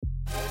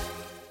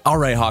All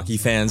right, hockey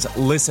fans,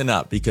 listen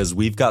up because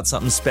we've got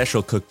something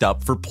special cooked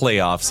up for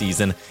playoff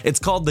season. It's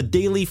called the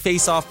Daily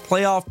Face-Off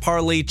Playoff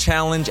Parlay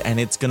Challenge, and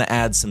it's going to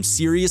add some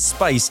serious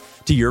spice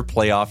to your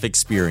playoff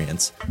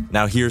experience.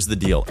 Now, here's the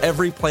deal.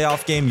 Every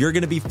playoff game, you're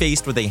going to be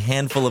faced with a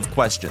handful of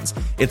questions.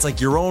 It's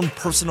like your own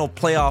personal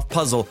playoff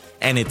puzzle,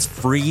 and it's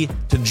free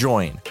to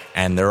join.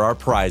 And there are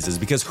prizes,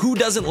 because who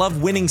doesn't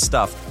love winning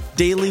stuff?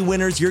 Daily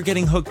winners, you're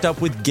getting hooked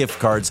up with gift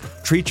cards.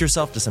 Treat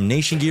yourself to some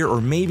Nation gear or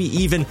maybe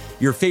even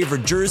your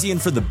favorite jersey.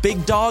 And for the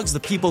big dogs, the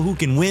people who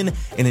can win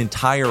an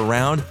entire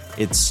round,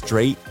 it's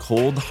straight,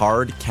 cold,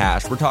 hard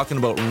cash. We're talking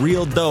about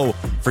real dough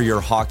for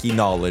your hockey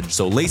knowledge.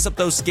 So lace up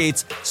those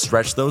skates,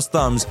 stretch those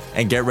thumbs,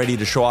 and get ready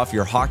to show off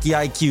your hockey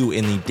IQ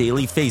in the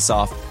Daily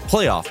Face-Off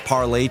Playoff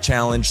Parlay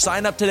Challenge.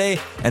 Sign up today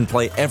and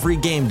play every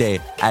game day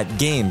at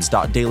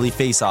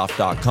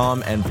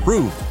games.dailyfaceoff.com and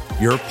prove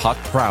your puck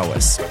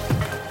prowess.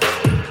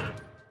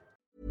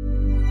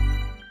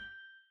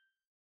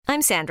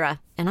 I'm Sandra,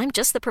 and I'm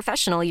just the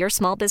professional your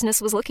small business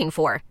was looking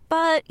for.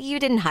 But you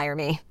didn't hire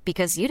me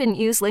because you didn't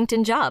use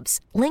LinkedIn Jobs.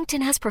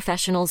 LinkedIn has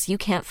professionals you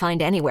can't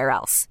find anywhere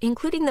else,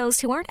 including those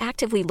who aren't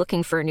actively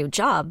looking for a new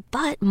job,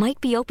 but might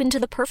be open to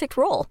the perfect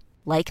role,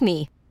 like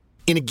me.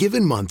 In a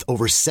given month,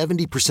 over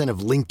 70% of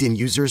LinkedIn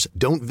users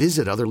don't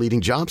visit other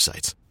leading job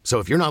sites. So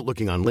if you're not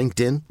looking on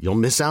LinkedIn, you'll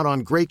miss out on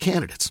great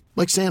candidates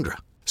like Sandra.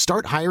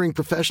 Start hiring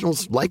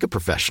professionals like a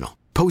professional.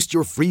 Post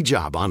your free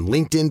job on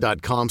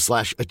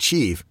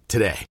linkedin.com/achieve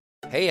today.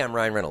 Hey, I'm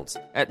Ryan Reynolds.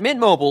 At Mint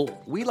Mobile,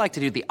 we like to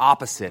do the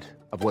opposite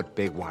of what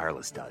Big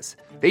Wireless does.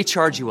 They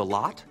charge you a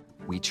lot,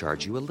 we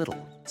charge you a little.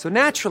 So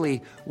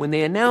naturally, when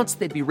they announced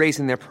they'd be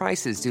raising their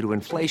prices due to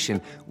inflation,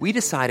 we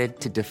decided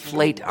to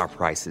deflate our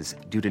prices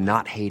due to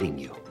not hating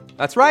you.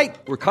 That's right.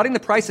 We're cutting the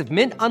price of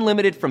Mint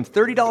Unlimited from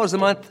 $30 a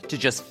month to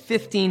just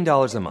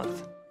 $15 a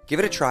month. Give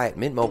it a try at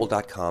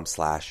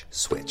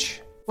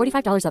mintmobile.com/switch.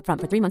 $45 up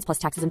front for 3 months plus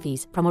taxes and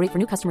fees. Promo rate for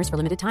new customers for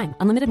limited time.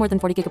 Unlimited more than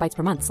 40 gigabytes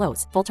per month.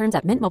 Slows full terms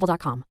at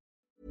mintmobile.com.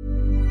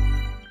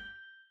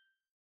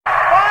 5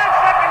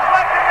 seconds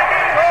left in the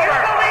game. Do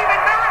you believe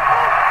in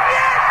miracles?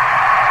 Yes!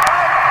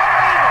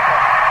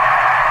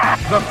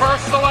 Unbelievable. The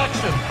first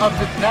selection of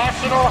the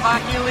National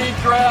Hockey League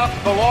draft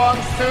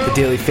belongs to... The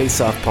Daily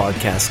Face-Off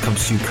podcast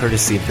comes to you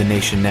courtesy of the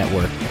Nation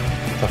Network.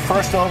 The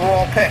first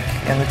overall pick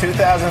in the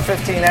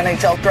 2015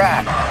 NHL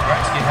draft.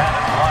 Gretzky had it,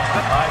 lost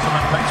it.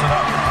 Yzerman picks it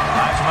up.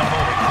 Yzerman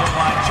moving. Blue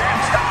line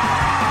chance.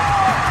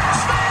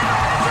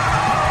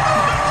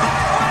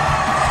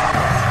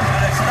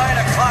 And it's 9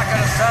 o'clock on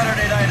a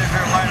Saturday night as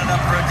you're lining up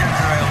for a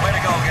ginger ale. Way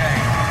to go,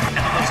 gang.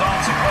 Into the zone.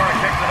 Sikora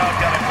kicked it out.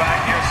 Got it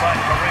back. Near side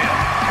Korea.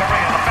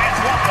 Korea. The fans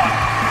want one.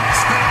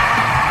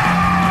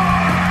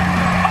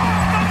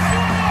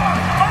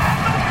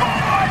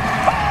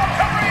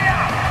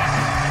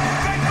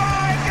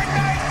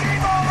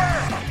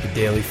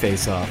 Daily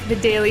Face-Off. The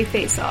Daily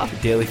Face-Off. The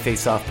Daily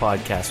Face-Off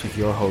podcast with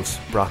your host,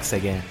 Brock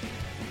Sagan.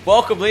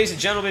 Welcome, ladies and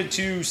gentlemen,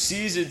 to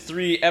Season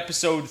 3,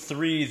 Episode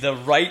 3, the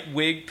right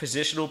wing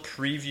positional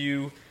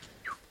preview.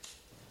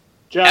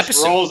 Just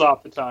episode. Rolls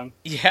off the tongue.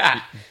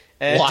 Yeah.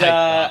 And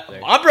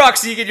I'm Brock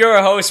Sagan, your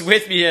host.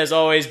 With me, as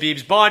always,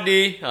 Beebs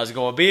Bondi. How's it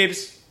going,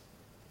 Beebs?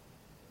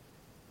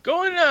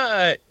 Going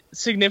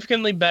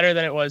significantly better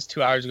than it was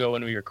 2 hours ago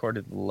when we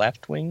recorded the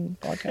Left Wing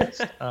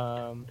podcast.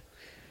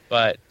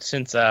 But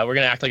since we're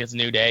going to act like it's a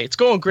new day, it's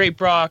going great,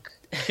 Brock.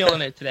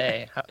 Killing it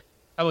today. How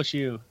about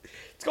you?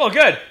 It's going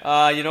good.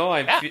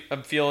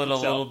 I'm feeling a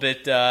little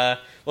bit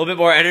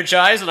more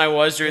energized than I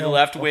was during the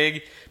Left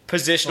Wing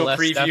positional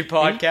preview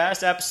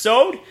podcast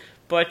episode.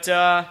 But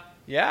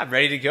I'm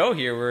ready to go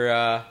here.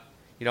 We're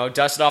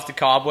dusting off the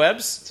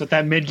cobwebs. That's what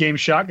that mid-game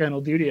shotgun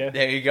will do to you.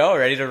 There you go.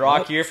 Ready to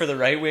rock here for the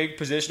right wing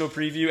positional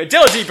preview. And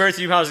Dylan D.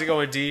 Berthium, how's it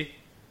going, D?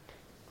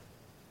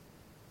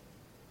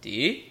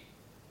 D?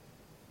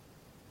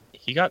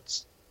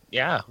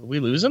 We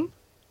lose him?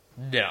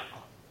 No.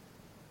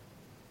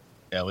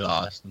 Yeah, we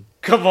lost him.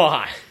 Come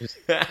on.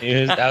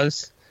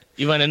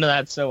 You went into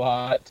that so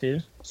hot,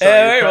 too.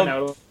 Sorry,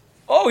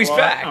 he's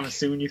back. I'm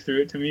assuming you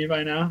threw it to me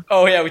by now.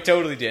 Oh, yeah, we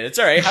totally did. It's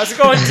all right. How's it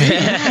going,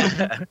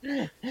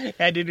 D?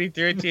 Yeah, dude, we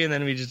threw it to you, and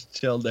then we just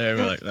chilled there.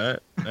 We're like, all right.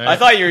 I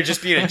thought you were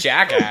just being a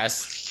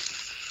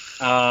jackass.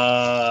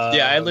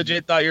 I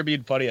legit thought you were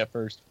being funny at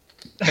first.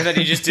 And then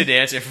you just didn't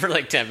answer for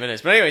like 10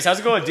 minutes. But anyways,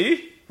 how's it going,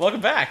 D? Welcome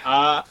back.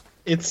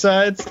 It's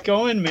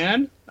going,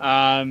 man.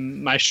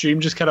 My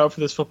stream just cut out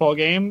for this football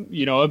game,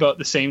 about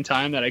the same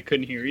time that I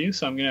couldn't hear you,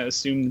 so I'm going to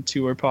assume the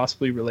two are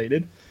possibly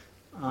related.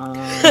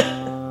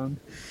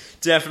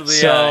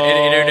 Definitely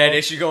an internet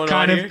issue going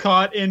on here. Kind of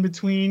caught in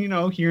between,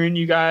 hearing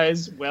you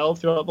guys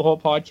throughout the whole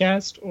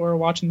podcast or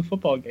watching the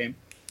football game.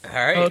 All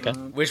right. Okay.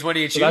 Which one are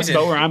you choosing? That's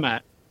about where I'm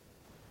at.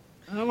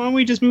 Why don't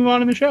we just move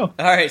on in the show?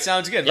 All right,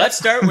 sounds good. Let's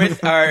start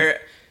with our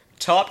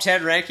top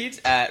 10 rankings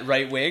at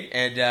right wing.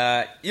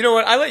 And you know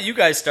what? I let you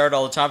guys start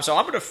all the time, so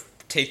I'm going to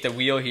take the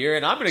wheel here,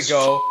 and I'm going to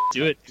go.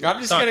 Do it. I'm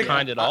just going to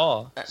kind at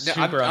all. I'm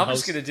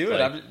just going to do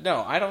it.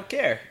 I don't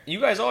care. You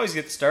guys always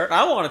get to start.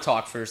 I want to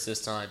talk first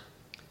this time.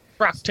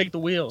 Brock, take the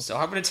wheel. So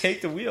I'm going to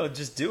take the wheel and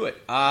just do it.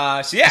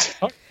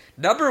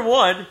 Number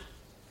one,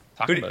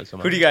 talking about it so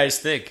much. Who do you guys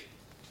think?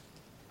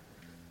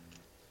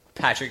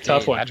 Patrick Kane.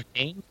 Tough one.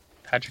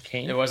 Patrick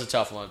Kane. It was a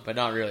tough one, but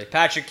not really.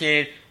 Patrick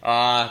Kane.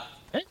 I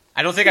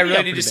don't think I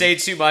really need to say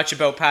too much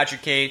about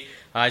Patrick Kane.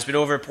 He's been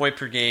over a point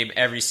per game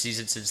every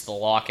season since the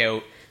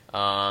lockout.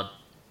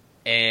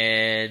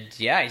 And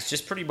yeah, he's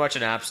just pretty much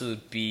an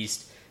absolute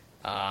beast.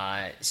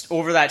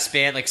 Over that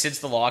span, like since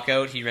the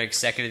lockout, he ranked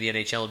second in the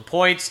NHL in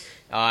points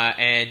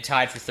and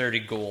tied for third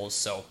in goals.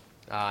 So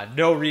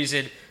no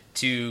reason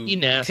to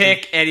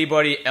pick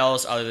anybody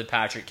else other than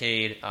Patrick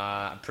Kane.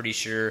 I'm pretty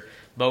sure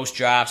most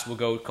drafts will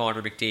go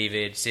Connor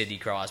McDavid, Sidney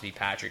Crosby,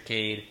 Patrick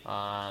Kane,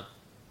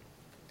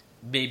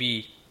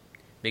 maybe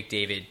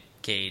McDavid,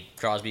 Kane,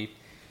 Crosby,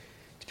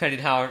 depending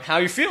how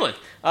you're feeling.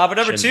 But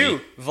number two,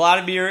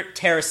 Vladimir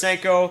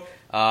Tarasenko.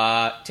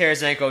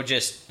 Tarasenko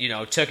just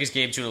took his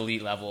game to an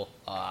elite level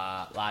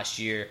last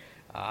year.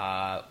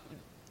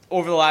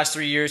 Over the last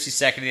 3 years, he's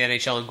second in the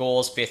NHL in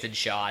goals, fifth in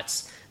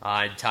shots,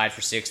 and tied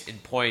for sixth in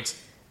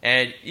points.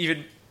 And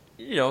even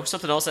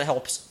something else that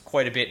helps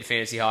quite a bit in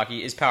fantasy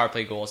hockey is power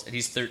play goals, and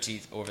he's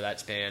 13th over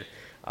that span.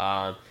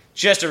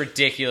 Just a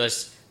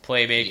ridiculous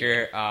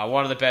playmaker,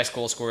 one of the best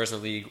goal scorers in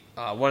the league,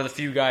 one of the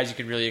few guys you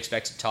can really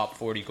expect to top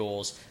 40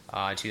 goals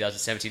in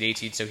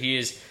 2017-18. So he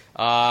is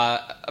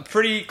a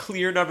pretty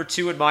clear number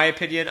two in my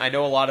opinion. I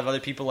know a lot of other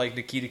people like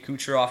Nikita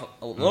Kucherov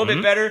a little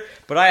bit better,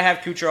 but I have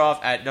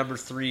Kucherov at number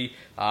three.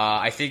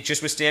 I think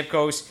just with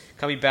Stamkos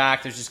coming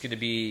back, there's just going to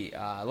be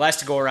less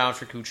to go around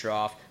for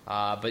Kucherov.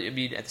 But I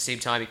mean, at the same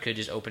time, it could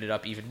just open it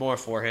up even more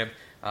for him.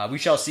 We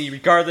shall see.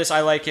 Regardless,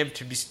 I like him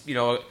to be,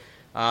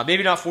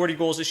 maybe not 40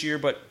 goals this year,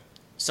 but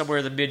somewhere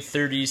in the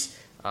mid-30s.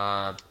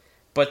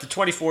 But the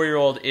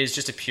 24-year-old is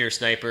just a pure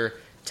sniper,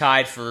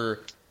 tied for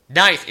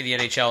 9th in the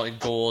NHL in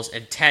goals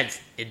and 10th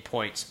in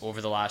points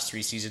over the last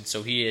 3 seasons.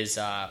 So he is,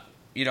 I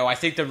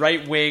think the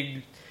right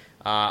wing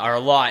are a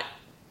lot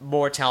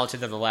more talented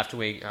than the left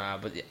wing.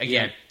 But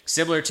again,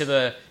 similar to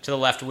the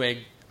left wing,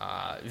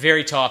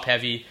 very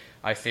top-heavy.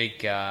 I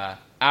think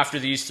after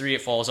these three,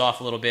 it falls off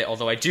a little bit,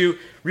 although I do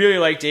really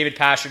like David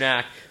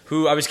Pastrnak,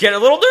 who I was getting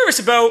a little nervous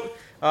about,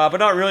 but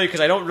not really because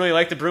I don't really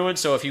like the Bruins,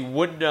 so if he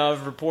wouldn't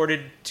have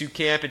reported to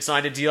camp and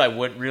signed a deal, I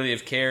wouldn't really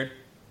have cared.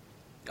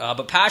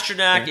 But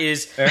Pastrnak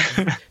is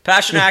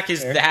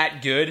that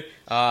good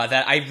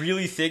that I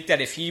really think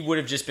that if he would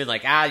have just been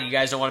like, you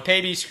guys don't want to pay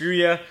me, screw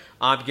you,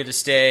 I'm going to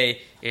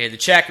stay in the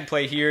Czech and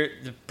play here,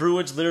 the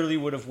Bruins literally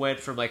would have went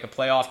from like a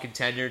playoff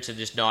contender to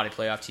just not a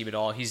playoff team at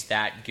all. He's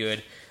that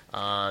good.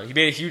 He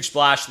made a huge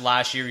splash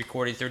last year,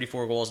 recording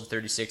 34 goals and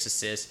 36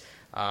 assists.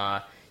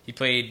 He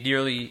played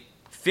nearly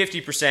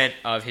 50%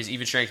 of his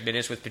even strength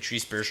minutes with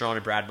Patrice Bergeron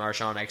and Brad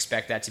Marchand. I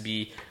expect that to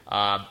be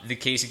the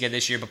case again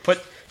this year.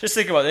 But just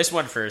think about this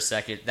one for a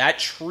second. That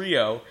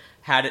trio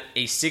had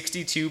a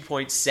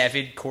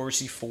 62.7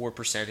 Corsi for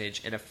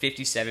percentage and a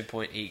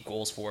 57.8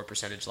 goals for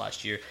percentage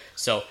last year.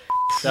 So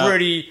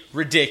pretty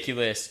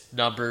ridiculous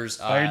numbers.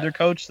 Fired their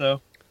coach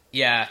though.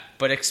 Yeah,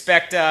 but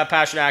expect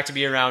Pastrnak to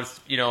be around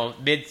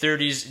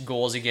mid-30s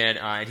goals again,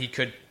 and he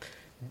could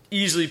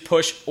easily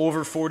push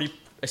over 40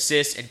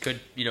 assists and could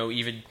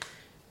even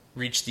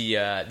reach the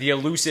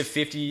elusive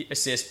 50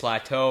 assist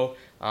plateau.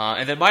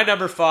 And then my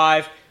number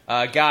 5,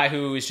 a guy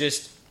who is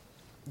just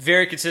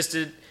very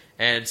consistent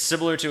and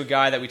similar to a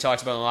guy that we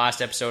talked about in the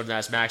last episode, and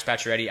that's Max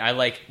Pacioretty. I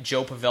like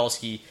Joe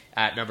Pavelski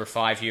at number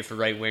 5 here for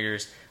right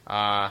wingers.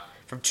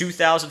 From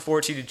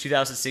 2014 to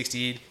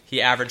 2016,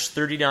 he averaged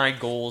 39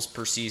 goals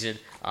per season.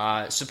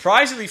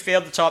 Surprisingly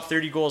failed the top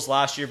 30 goals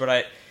last year,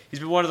 but he's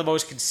been one of the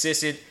most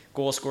consistent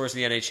goal scorers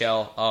in the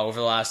NHL over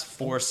the last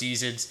 4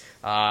 seasons.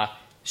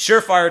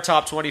 Surefire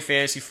top 20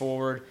 fantasy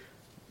forward.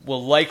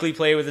 Will likely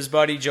play with his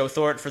buddy Joe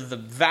Thornton for the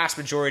vast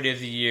majority of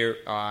the year,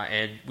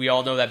 and we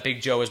all know that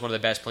Big Joe is one of the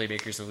best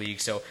playmakers in the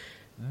league. So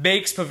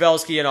makes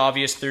Pavelski an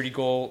obvious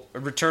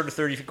return to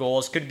 30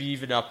 goals. Could be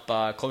even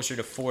up closer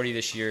to 40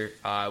 this year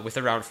with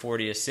around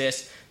 40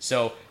 assists.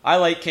 So I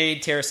like Kane,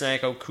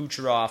 Tarasenko,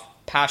 Kucherov,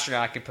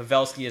 Pastrnak, and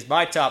Pavelski as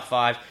my top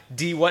 5.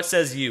 D, what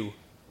says you?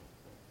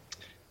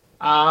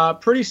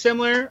 Pretty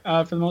similar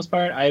for the most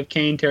part. I have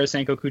Kane,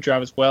 Tarasenko,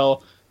 Kucherov as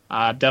well.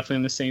 Definitely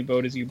in the same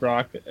boat as you,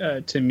 Brock.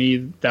 To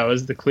me, that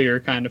was the clear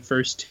kind of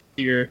first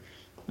tier.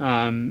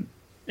 And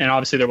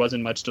obviously there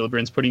wasn't much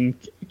deliverance putting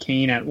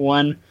Kane at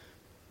 1.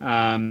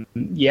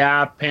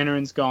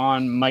 Panarin's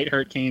gone. Might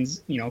hurt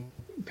Kane's,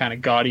 kind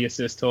of gaudy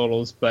assist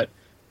totals, but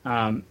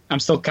I'm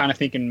still kind of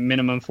thinking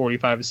minimum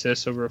 45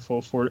 assists over a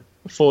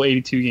full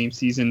 82 game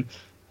season.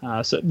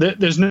 So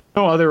there's no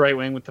other right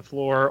wing with the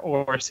floor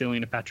or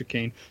ceiling of Patrick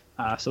Kane.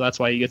 So that's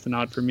why he gets the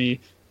nod for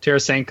me.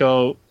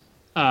 Tarasenko,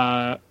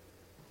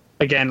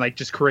 again, like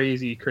just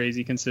crazy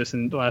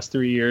consistent the last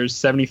 3 years,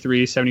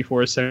 73,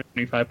 74,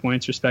 75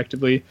 points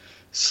respectively,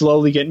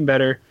 slowly getting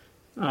better.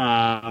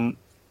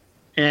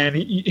 And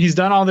he's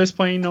done all this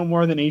playing no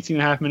more than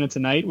 18.5 minutes a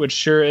night, which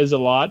sure is a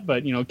lot,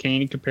 but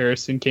Kane in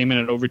comparison came in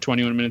at over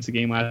 21 minutes a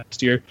game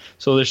last year.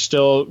 So there's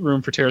still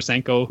room for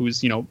Tarasenko,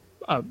 who's,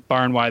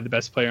 bar and wide the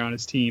best player on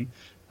his team.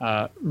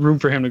 Room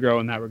for him to grow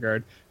in that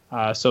regard.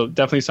 So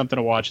definitely something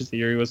to watch as the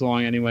year goes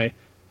along anyway.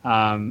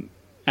 And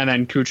and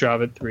then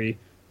Kucherov at 3.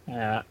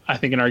 I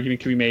think an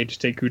argument could be made to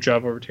take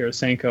Kucherov over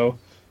Tarasenko.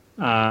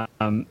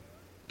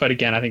 But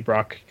again, I think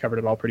Brock covered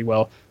it all pretty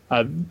well.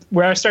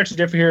 Where I start to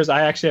differ here is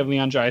I actually have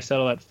Leon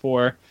Draisaitl at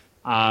 4.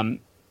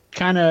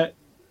 Kind of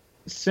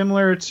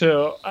similar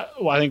to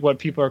I think what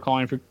people are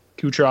calling for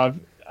Kucherov.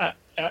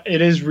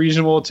 It is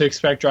reasonable to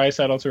expect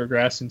Draisaitl to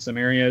regress in some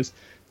areas.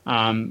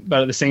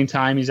 But at the same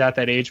time, he's at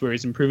that age where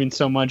he's improving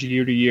so much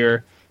year to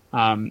year.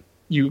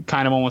 You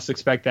kind of almost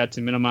expect that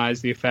to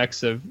minimize the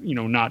effects of,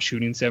 not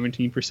shooting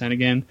 17%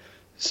 again.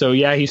 So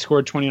yeah, he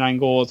scored 29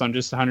 goals on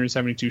just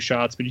 172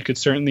 shots, but you could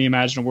certainly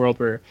imagine a world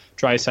where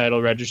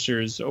Draisaitl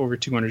registers over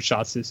 200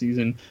 shots this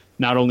season.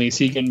 Not only is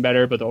he getting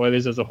better, but the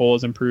Oilers as a whole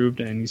has improved,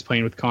 and he's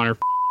playing with Connor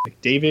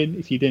McDavid,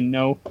 if you didn't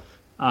know.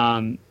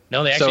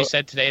 No, they actually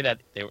said today that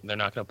they're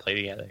not going to play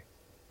together.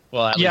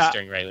 Well, at least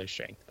during regular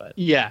strength, but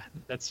yeah,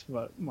 that's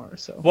what more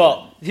so.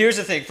 Well, here's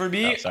the thing for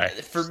me.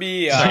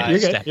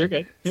 You're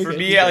good.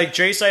 Like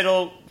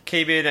Draisaitl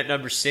came in at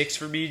number 6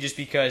 for me, just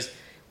because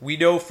we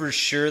know for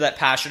sure that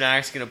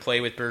Pasternak's going to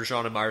play with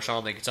Bergeron and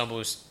Marchand. Like, it's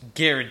almost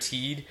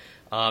guaranteed.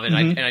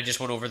 I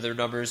just went over their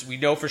numbers. We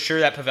know for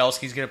sure that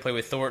Pavelski's going to play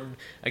with Thornton.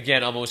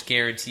 Again, almost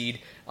guaranteed.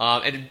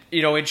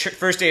 In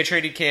first day of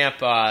training camp,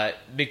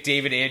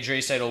 McDavid and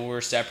Draisaitl were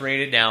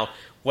separated. Now,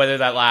 whether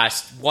that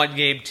lasts 1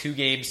 game, 2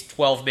 games,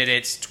 12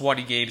 minutes,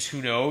 20 games,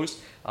 who knows?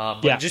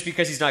 Just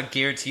because he's not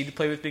guaranteed to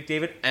play with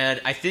McDavid. And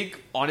I think,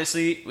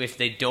 honestly, if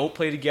they don't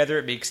play together,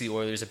 it makes the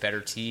Oilers a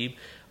better team.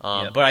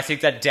 But I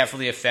think that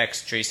definitely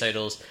affects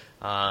Draisaitl's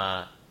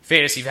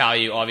fantasy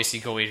value, obviously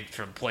going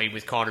from playing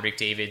with Connor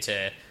McDavid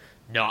to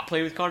not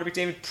play with Connor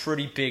McDavid.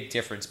 Pretty big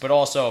difference. But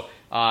also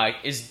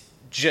is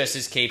just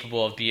as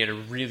capable of being a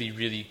really,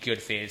 really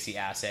good fantasy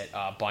asset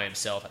by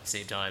himself at the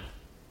same time.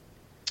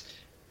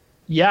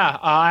 Yeah,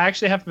 I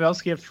actually have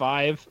Pavelski at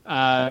 5,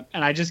 and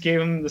I just gave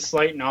him the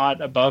slight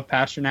nod above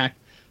Pastrnak.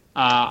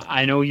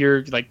 I know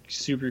you're like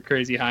super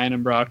crazy high on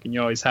him, Brock, and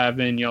you always have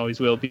been, you always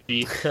will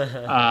be.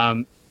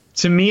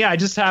 To me, I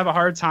just have a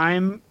hard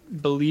time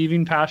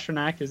believing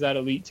Pastrnak is that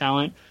elite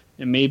talent,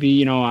 and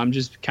maybe I'm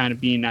just kind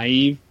of being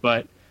naive,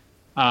 but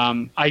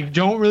I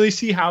don't really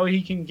see how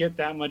he can get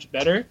that much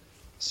better.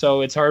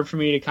 So it's hard for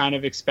me to kind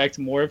of expect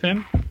more of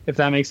him, if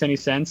that makes any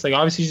sense. Like,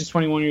 obviously, he's just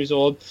 21 years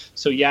old.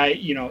 So, yeah,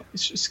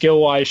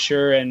 skill-wise,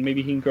 sure, and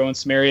maybe he can grow in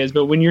some areas.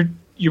 But when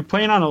you're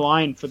playing on a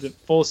line for the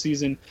full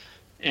season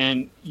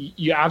and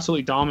you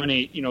absolutely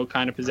dominate,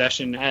 kind of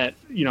possession at,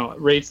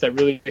 rates that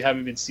really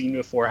haven't been seen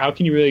before, how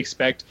can you really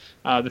expect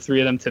the three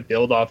of them to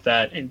build off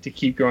that and to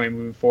keep growing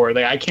moving forward?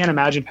 Like, I can't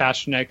imagine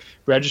Pastrnak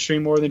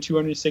registering more than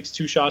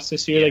 262 shots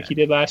this year like he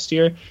did last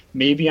year.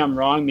 Maybe I'm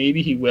wrong.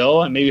 Maybe he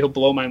will, and maybe he'll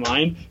blow my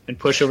mind and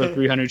push over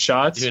 300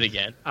 shots. Do it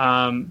again.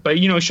 But,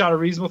 shot a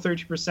reasonable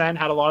 30%,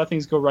 had a lot of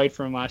things go right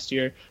for him last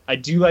year. I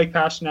do like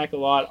Pastrnak a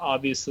lot,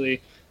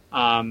 obviously.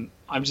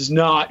 I'm just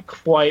not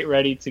quite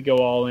ready to go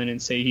all in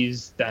and say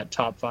he's that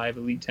top 5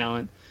 elite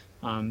talent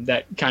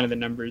that kind of the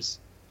numbers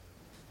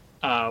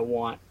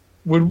want.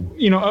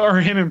 Or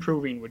him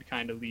improving would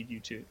kind of lead you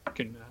to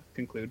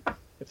conclude,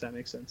 if that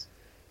makes sense.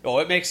 Oh,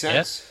 it makes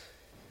sense.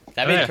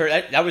 Yeah.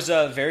 That was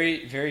a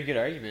very, very good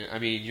argument. I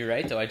mean, you're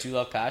right, though. I do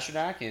love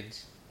Pastrnak,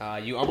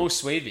 and you almost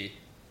swayed me.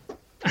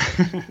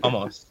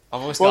 Almost.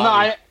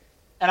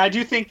 And I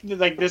do think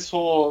that this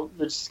whole,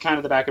 just kind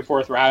of the back and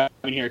forth we're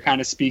having here, kind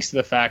of speaks to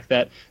the fact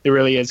that there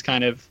really is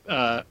kind of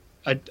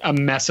a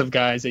mess of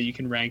guys that you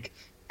can rank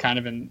kind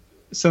of in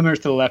similar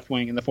to the left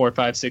wing in the 4,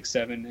 5, 6,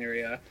 7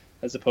 area,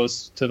 as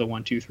opposed to the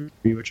 1, 2, 3,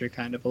 which are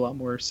kind of a lot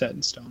more set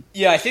in stone.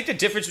 Yeah, I think the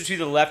difference between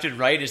the left and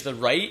right is the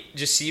right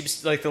just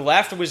seems like the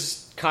left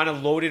was kind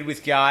of loaded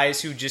with guys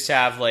who just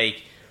have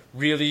like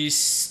really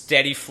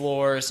steady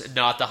floors and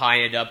not the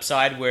high end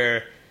upside,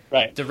 where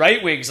the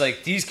right wings,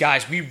 like these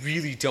guys, we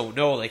really don't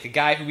know. Like the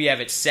guy who we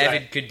have at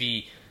 7 could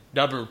be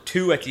number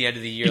 2 at the end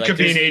of the year. He could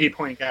be an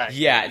 80-point guy.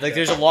 Yeah,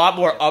 there's a lot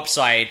more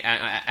upside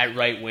at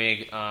right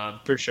wing.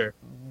 For sure.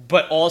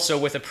 But also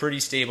with a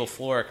pretty stable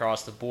floor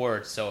across the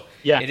board. So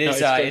it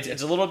is.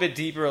 It's a little bit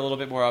deeper, a little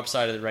bit more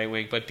upside of the right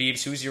wing. But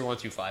Beebs, who's your 1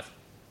 through 5?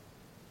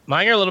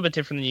 Mine are a little bit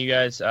different than you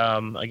guys.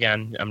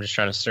 Again, I'm just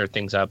trying to stir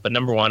things up. But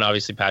number 1,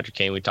 obviously Patrick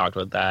Kane. We talked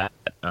about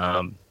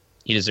that.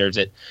 He deserves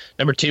it.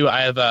 Number 2,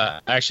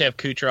 I actually have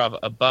Kucherov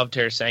above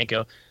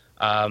Tarasenko.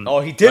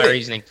 He did my it.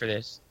 Reasoning for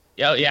this.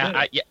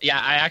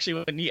 I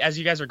actually, as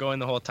you guys were going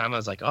the whole time, I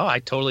was like, I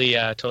totally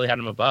had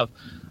him above.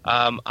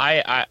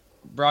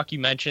 Brock, you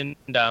mentioned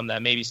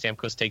that maybe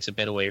Stamkos takes a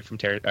bit away from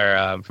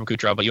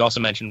Kucherov, but you also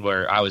mentioned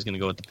where I was going to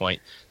go with the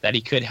point that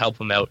he could help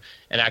him out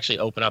and actually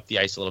open up the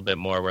ice a little bit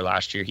more. Where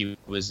last year he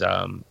was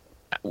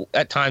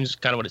at times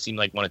kind of what it seemed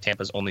like one of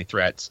Tampa's only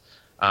threats.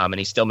 And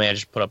he still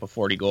managed to put up a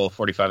 40-goal,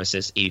 45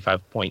 assists,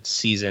 85-point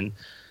season.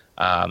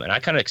 And I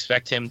kind of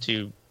expect him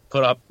to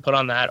put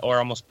on that or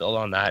almost build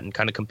on that and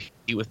kind of compete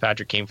with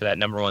Patrick Kane for that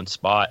number 1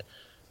 spot.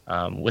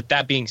 With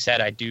that being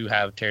said, I do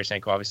have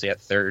Tarasenko obviously at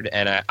 3rd,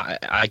 and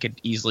I could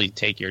easily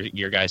take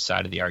your guys'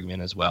 side of the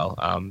argument as well.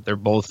 They're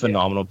both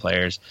phenomenal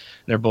players.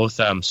 They're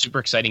both super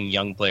exciting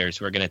young players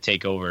who are going to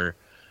take over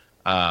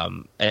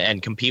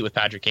and compete with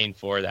Patrick Kane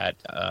for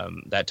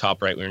that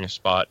top right winger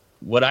spot.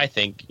 What I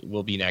think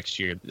will be next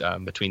year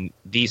between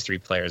these three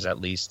players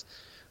at least,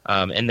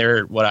 and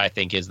they're what I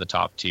think is the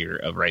top tier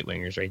of right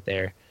wingers right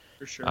there.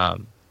 For sure.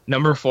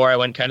 Number 4, I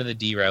went kind of the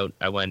D route.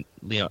 I went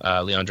Leon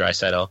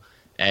Draisaitl,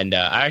 and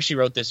I actually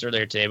wrote this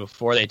earlier today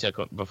before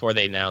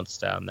they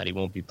announced that he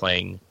won't be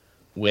playing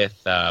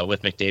with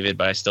McDavid,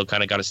 but I still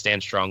kind of got to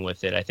stand strong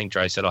with it. I think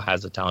Draisaitl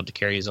has the talent to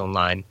carry his own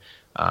line,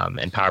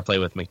 and power play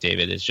with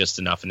McDavid is just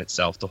enough in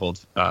itself to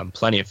hold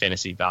plenty of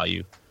fantasy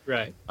value.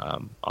 Right.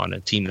 On a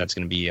team that's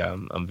going to be a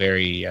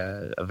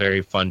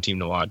very fun team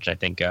to watch. I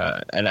think,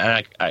 and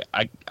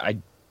I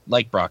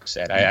like Brock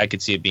said, I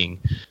could see it being.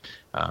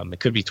 It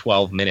could be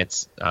 12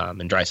 minutes,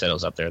 and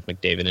Draisaitl's up there with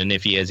McDavid, and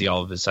if he is,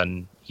 all of a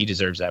sudden he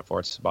deserves that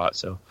fourth spot.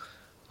 So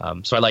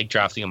I like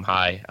drafting him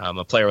high.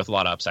 A player with a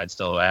lot of upside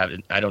still.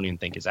 I don't even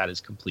think is at his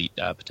complete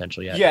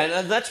potential yet. Yeah,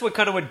 and that's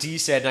what D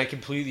said, and I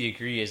completely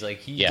agree. Is like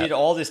he did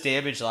all this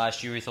damage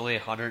last year with only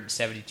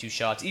 172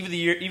 shots. Even the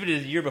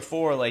year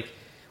before, like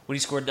when he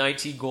scored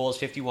 19 goals,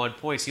 51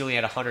 points, he only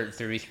had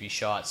 133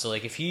 shots. So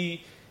like if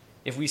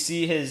we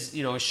see his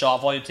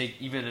shot volume take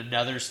even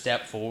another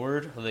step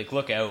forward, like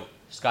look out.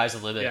 Sky's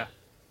the limit.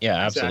 Yeah,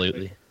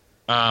 absolutely.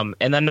 Exactly.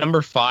 And then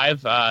number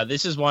 5,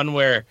 this is one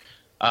where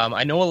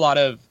I know a lot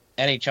of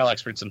NHL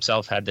experts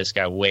themselves had this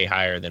guy way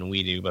higher than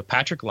we do, but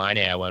Patrick Laine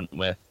I went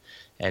with,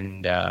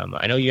 and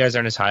I know you guys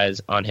aren't as high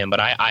as on him,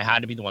 but I had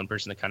to be the one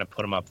person to kind of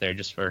put him up there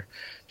just for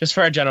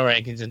our general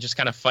rankings and just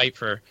kind of fight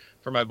for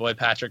my boy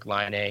Patrick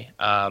Laine.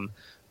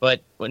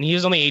 But when he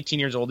was only 18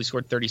 years old, he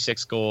scored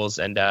 36 goals,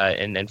 and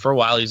for a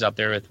while he was up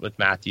there with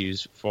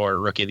Matthews for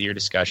Rookie of the Year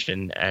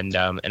discussion. And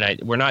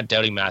we're not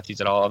doubting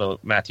Matthews at all, although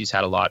Matthews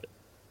had a lot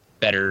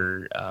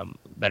better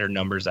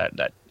numbers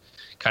that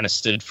kind of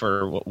stood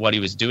for what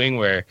he was doing.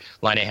 Where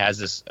Laine has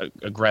this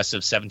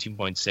aggressive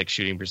 17.6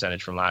 shooting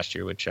percentage from last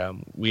year, which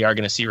we are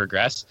going to see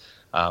regress,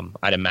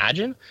 I'd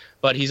imagine.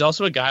 But he's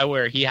also a guy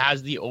where he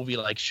has the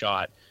Ovi-like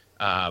shot.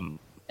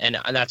 And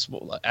that's,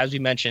 as we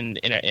mentioned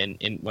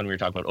in when we were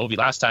talking about Ovi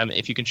last time,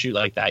 if you can shoot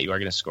like that, you are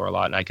going to score a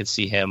lot. And I could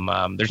see him.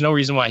 There's no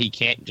reason why he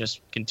can't just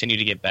continue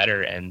to get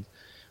better and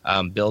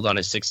build on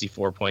his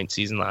 64-point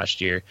season last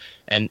year.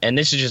 And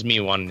this is just me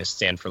wanting to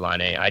stand for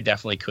Laine. I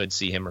definitely could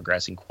see him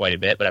regressing quite a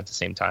bit, but at the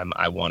same time,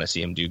 I want to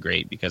see him do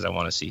great because I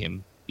want to see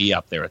him be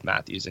up there with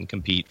Matthews and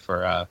compete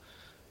for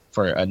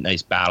a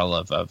nice battle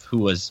of who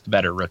was the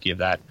better rookie of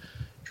that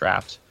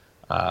draft.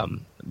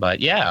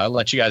 But yeah, I'll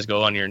let you guys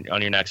go on your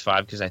next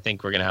 5 because I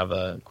think we're gonna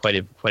have quite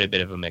a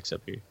bit of a mix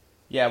up here.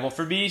 Yeah, well,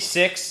 for me,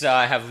 6,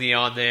 I have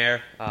Leon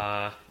there.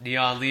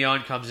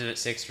 Leon comes in at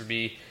 6 for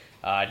me.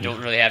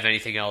 Don't really have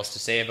anything else to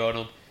say about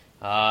him.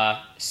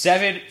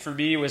 7 for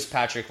me was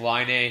Patrick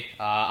Laine.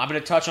 I'm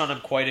going to touch on him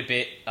quite a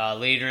bit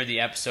later in the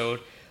episode.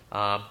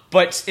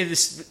 But in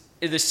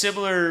the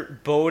similar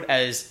boat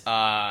as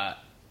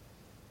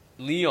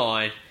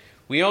Leon,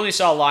 we only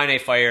saw Laine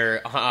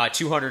fire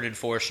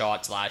 204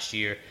 shots last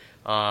year.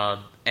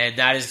 And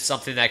that is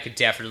something that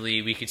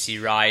we could see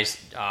rise,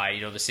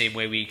 the same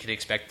way we can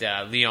expect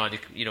Leon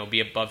to,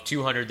 be above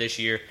 200 this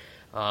year.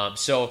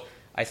 So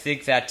I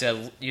think that,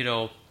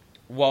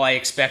 while I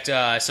expect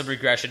some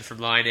regression from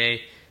Laine,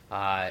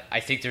 I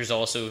think there's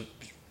also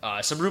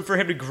some room for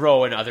him to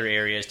grow in other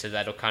areas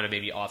that'll kind of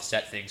maybe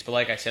offset things. But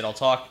like I said, I'll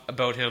talk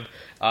about him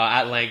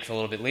at length a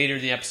little bit later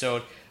in the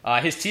episode.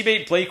 His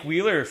teammate Blake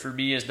Wheeler for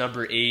me is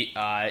number 8.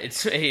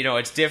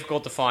 It's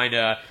difficult to find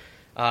a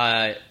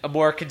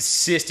more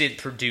consistent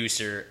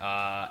producer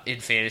in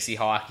fantasy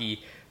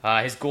hockey.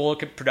 His goal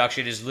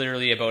production is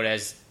literally about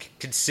as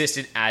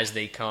consistent as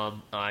they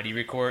come. And he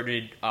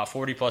recorded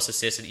 40-plus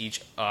assists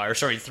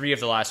in 3 of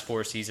the last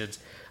 4 seasons.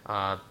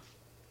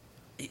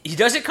 He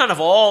does it kind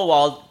of all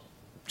while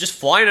just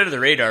flying under the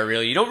radar,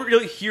 really. You don't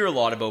really hear a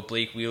lot about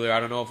Blake Wheeler. I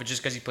don't know if it's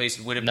just because he plays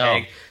in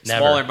Winnipeg,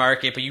 smaller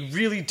market, but you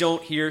really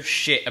don't hear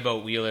shit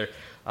about Wheeler.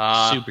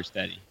 Super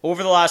steady.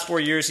 Over the last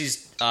 4 years,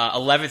 he's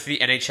 11th in the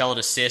NHL in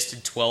assists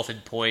and 12th in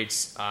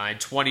points and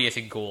 20th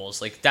in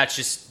goals. Like, that's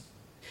just...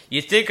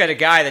 You'd think that a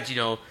guy that,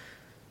 11th,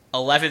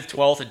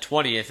 12th, and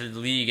 20th in the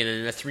league, and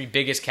in the 3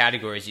 biggest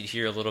categories, you'd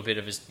hear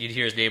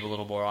his name a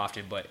little more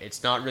often, but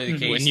it's not really the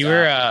case.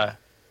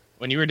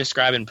 When you were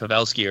describing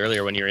Pavelski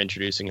earlier, when you were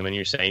introducing him, and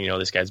you're saying,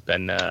 this guy's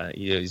been,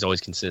 he's always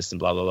consistent,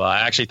 blah blah blah. I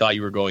actually thought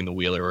you were going the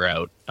Wheeler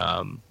route.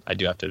 I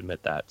do have to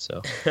admit that.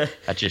 So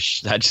that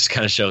just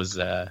kind of shows,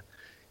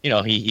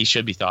 he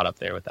should be thought up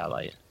there with that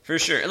light for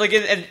sure. Like,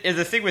 and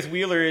the thing with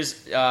Wheeler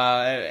is,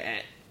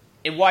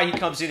 and why he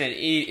comes in at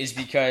 8 is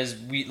because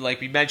we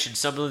mentioned,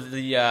 some of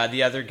the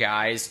other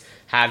guys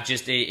have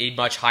just a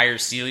much higher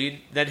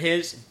ceiling than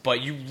his,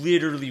 but you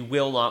literally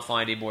will not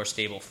find a more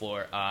stable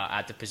floor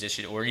at the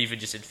position, or even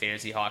just in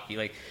fantasy hockey.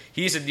 Like,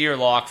 he's a near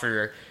lock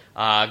for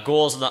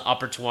goals in the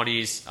upper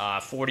 20s,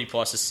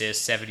 40-plus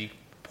assists, 70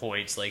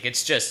 points. Like,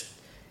 it's just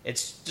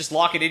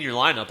lock it in your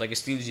lineup. Like, as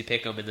soon as you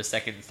pick him in the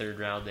 2nd and 3rd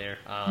round there.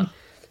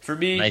 For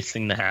me, nice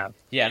thing to have.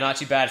 Yeah, not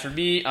too bad. For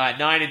me,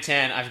 9 and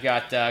 10, I've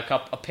got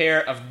a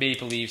pair of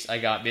Maple Leafs. I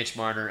got Mitch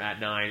Marner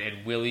at 9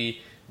 and Willie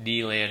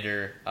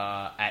Nylander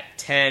at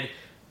 10.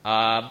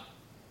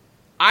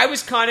 I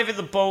was kind of in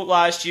the boat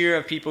last year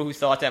of people who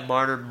thought that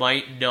Marner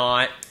might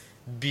not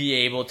be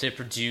able to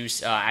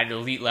produce at an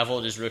elite level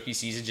in his rookie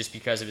season just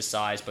because of his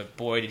size, but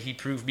boy, did he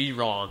prove me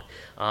wrong.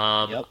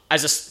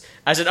 As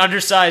an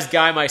undersized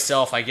guy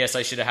myself, I guess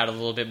I should have had a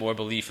little bit more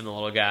belief in the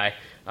little guy.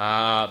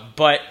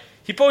 But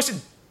he posted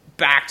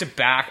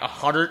back-to-back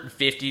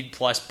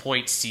 150-plus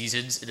point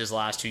seasons in his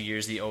last 2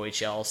 years of the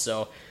OHL,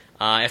 so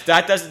if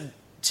that doesn't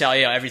tell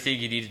you everything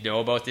you need to know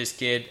about this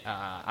kid,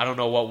 I don't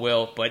know what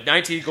will, but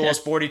 19 goals,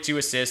 42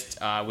 assists,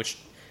 which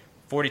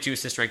 42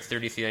 assists ranked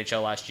 30th in the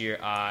NHL last year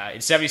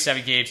in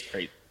 77 games.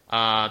 Great.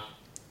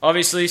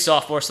 Obviously,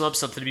 sophomore slump,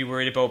 something to be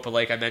worried about, but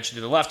like I mentioned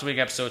in the Left Wing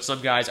episode,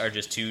 some guys are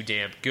just too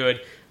damn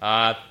good.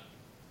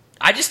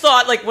 I just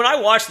thought, like, when I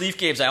watch Leaf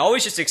games, I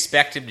always just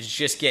expect him to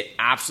just get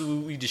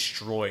absolutely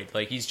destroyed.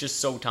 Like, he's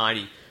just so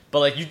tiny. But,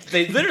 like,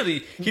 he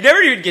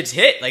never even gets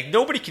hit. Like,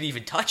 nobody can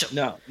even touch him.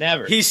 No,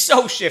 never. He's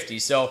so shifty.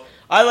 So,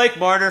 I like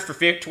Marner for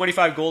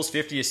 25 goals,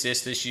 50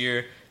 assists this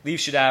year.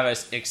 Leafs should have an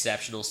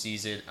exceptional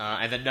season.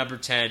 And then number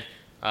 10,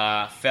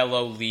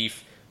 fellow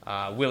Leaf,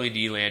 Willie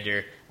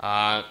Nylander.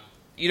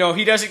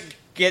 He doesn't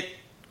get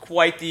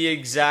quite the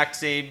exact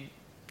same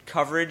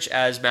coverage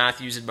as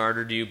Matthews and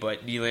Marner do,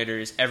 but Nylander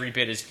is every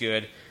bit as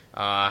good.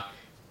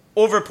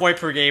 Over a point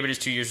per game in his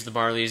 2 years with the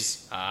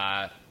Marlies.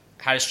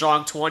 Had a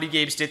strong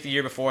 20-game stint the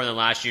year before, and then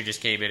last year just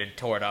came in and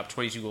tore it up.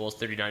 22 goals,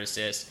 39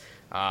 assists.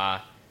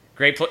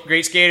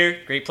 Great skater,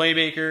 great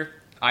playmaker.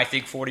 I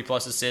think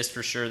 40-plus assists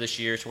for sure this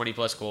year,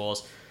 20-plus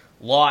goals.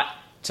 Lot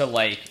to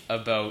like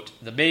about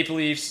the Maple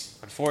Leafs,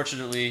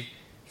 unfortunately,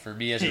 for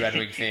me as a Red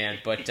Wing fan.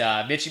 But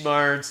Mitchie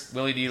Marnes,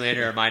 Willie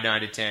Nylander are my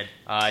 9 and 10.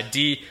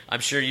 D, I'm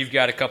sure you've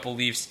got a couple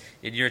Leafs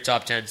in your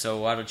top 10, so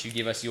why don't you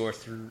give us your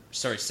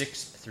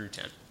 6 through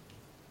 10.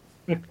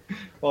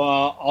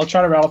 Well, I'll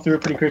try to rattle through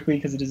it pretty quickly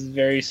because it is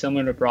very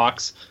similar to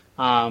Brock's.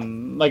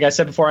 Like I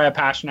said before, I have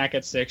Pasternak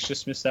at 6,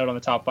 just missed out on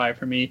the top 5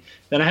 for me.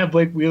 Then I have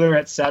Blake Wheeler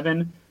at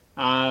 7.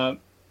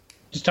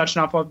 Just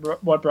touching off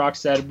what Brock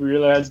said,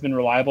 Wheeler has been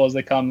reliable as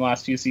they come the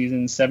last few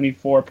seasons.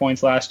 74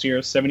 points last year,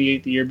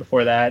 78 the year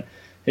before that.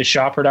 His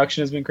shot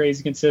production has been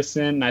crazy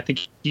consistent, and I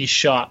think he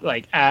shot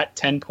like at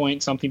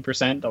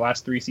 10-point-something% the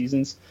last 3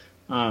 seasons.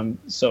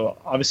 So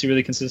obviously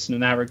really consistent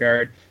in that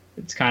regard.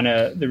 It's kind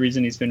of the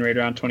reason he's been right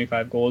around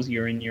 25 goals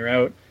year in, year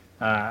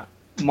out.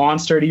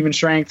 Monster at even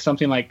strength,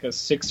 something like a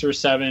 6 or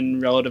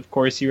 7 relative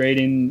Corsi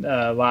rating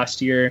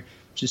last year,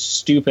 just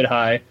stupid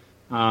high.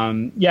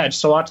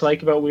 Just a lot to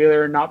like about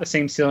Wheeler. Not the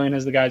same ceiling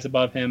as the guys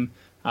above him,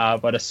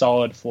 but a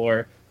solid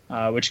floor,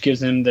 which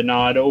gives him the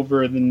nod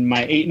over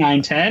my 8,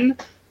 9, 10.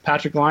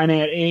 Patrick Laine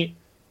at 8.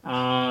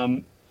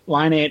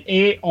 Laine at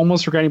 8,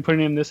 almost regretting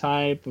putting him this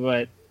high,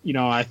 but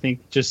I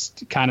think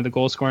just kind of the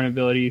goal scoring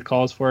ability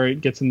calls for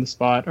it, gets him the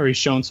spot, or he's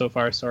shown so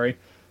far, sorry.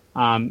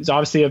 He's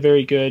obviously a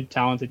very good,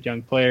 talented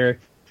young player,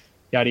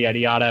 yada, yada,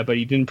 yada, but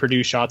he didn't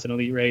produce shots at an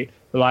elite rate,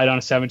 relied on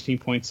a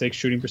 17.6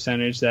 shooting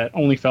percentage that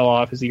only fell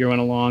off as the year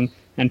went along,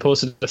 and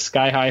posted a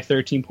sky-high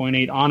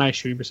 13.8 on-ice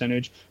shooting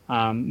percentage,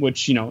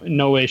 which, in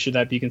no way should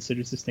that be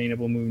considered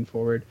sustainable moving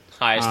forward.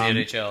 Highest in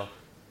the NHL.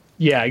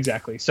 Yeah,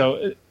 exactly.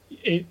 So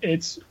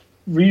it's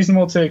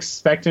reasonable to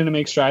expect him to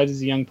make strides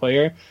as a young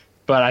player,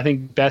 but I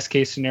think best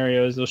case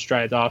scenario is those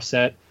strides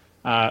offset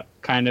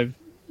kind of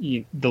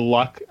the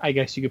luck, I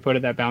guess you could put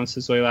it, that bounced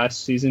his way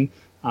last season.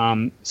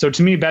 So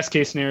to me, best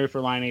case scenario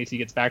for Laine is he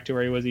gets back to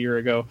where he was a year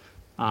ago.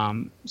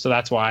 So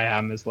that's why I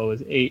have him as low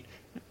as 8.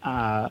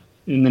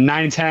 In the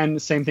 9 and 10,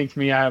 same thing for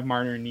me. I have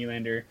Marner and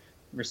Nylander,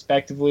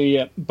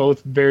 respectively.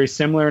 Both very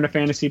similar in a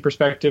fantasy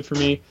perspective for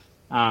me.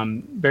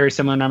 Very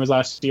similar numbers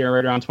last year,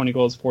 right around 20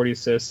 goals, 40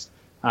 assists.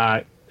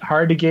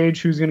 Hard to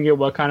gauge who's going to get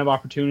what kind of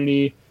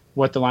opportunity,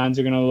 what the lines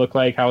are going to look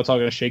like, how it's all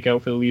going to shake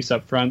out for the Leafs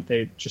up front.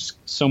 They just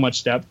so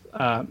much depth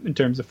in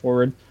terms of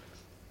forward.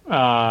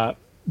 But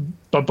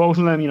both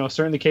of them,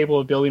 certainly capable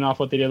of building off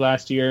what they did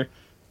last year.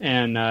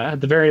 And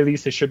at the very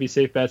least, they should be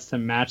safe bets to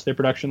match their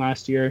production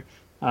last year,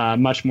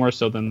 much more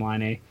so than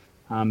Laine.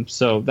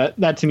 So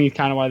that to me is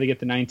kind of why they get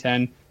the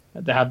 9-10.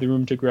 They have the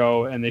room to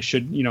grow, and they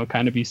should,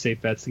 kind of be safe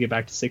bets to get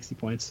back to 60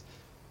 points.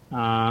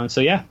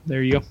 So yeah,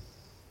 there you go.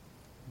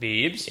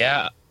 Beebs?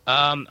 Yeah,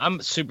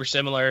 I'm super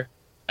similar.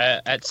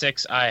 At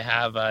 6, I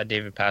have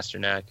David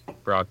Pasternak.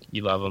 Brock,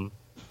 you love him.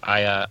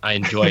 I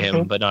enjoy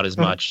him, but not as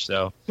much.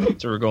 So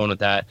we're going with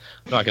that.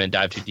 I'm not going to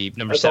dive too deep.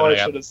 Number That's 7, all I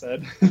should have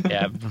said.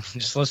 Yeah,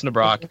 just listen to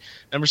Brock.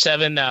 Number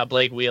 7,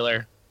 Blake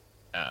Wheeler.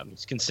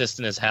 He's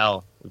consistent as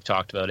hell. We've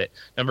talked about it.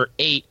 Number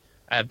 8,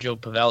 I have Joe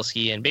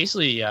Pavelski, and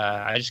basically,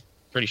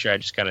 pretty sure I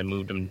just kind of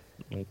moved him.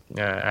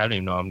 I don't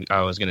even know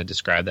how I was going to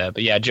describe that.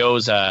 But yeah,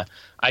 Joe's, I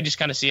just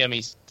kind of see him.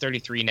 He's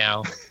 33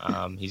 now.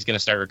 He's going to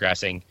start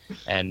regressing.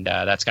 And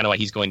that's kind of why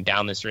he's going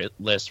down this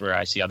list where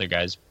I see other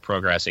guys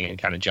progressing and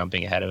kind of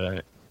jumping ahead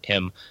of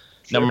him.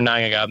 Sure. Number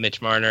 9, I got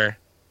Mitch Marner.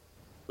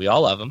 We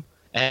all love him.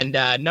 And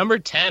number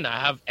 10, I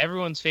have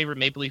everyone's favorite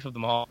Maple Leaf of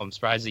them all. I'm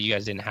surprised that you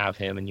guys didn't have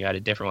him and you had a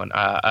different one.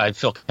 I have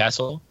Phil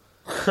Kessel.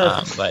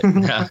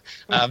 And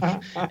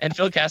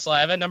Phil Kessel,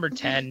 I have at number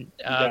 10,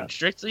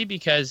 strictly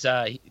because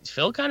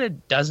Phil kind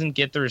of doesn't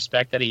get the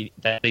respect that he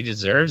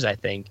deserves. I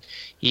think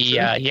he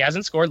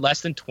hasn't scored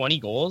less than 20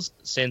 goals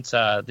since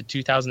the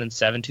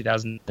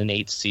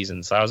 2007-2008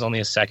 season. So that was only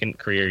his second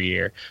career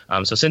year.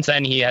 So since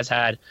then, he has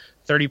had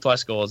 30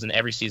 plus goals in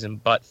every season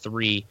but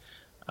 3.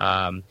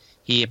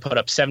 He put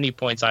up 70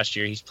 points last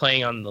year. He's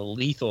playing on the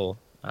lethal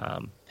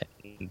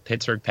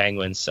Pittsburgh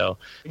Penguins, so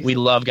we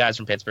love guys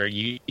from Pittsburgh.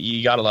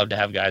 You gotta love to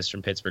have guys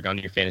from Pittsburgh on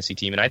your fantasy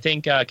team, and I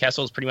think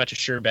Kessel is pretty much a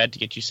sure bet to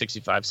get you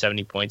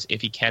 65-70 points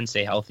if he can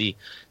stay healthy.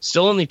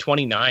 Still only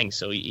 29,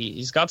 so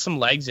he's got some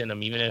legs in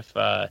him, even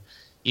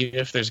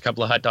if there's a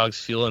couple of hot dogs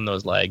fueling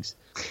those legs.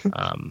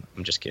 I'm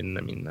just kidding.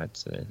 I mean,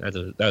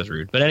 that was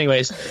rude. But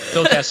anyways,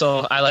 Phil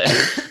Kessel,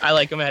 I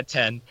like him at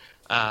 10.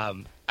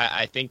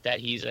 I think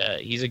that he's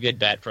a good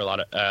bet for a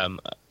lot of,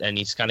 and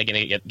he's kind of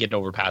going to get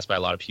overpassed by a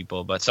lot of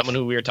people. But someone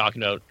who we were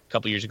talking about a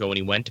couple years ago when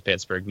he went to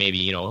Pittsburgh,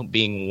 maybe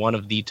being one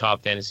of the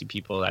top fantasy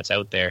people that's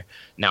out there.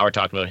 Now we're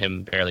talking about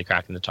him barely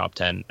cracking the top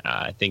 10.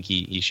 I think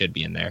he should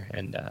be in there,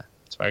 and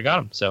that's why I got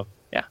him. So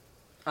yeah,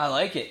 I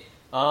like it.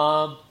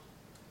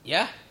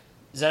 Yeah,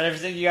 is that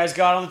everything you guys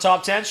got on the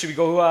top 10? Should we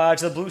go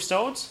to the Blue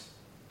Stones?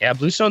 Yeah,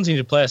 Blue Stones need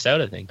to play us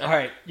out, I think. All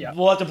right. Yeah.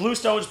 We'll let the Blue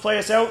Stones play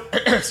us out.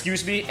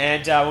 Excuse me.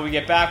 And when we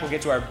get back, we'll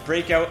get to our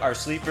breakout, our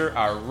sleeper,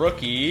 our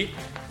rookie,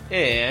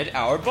 and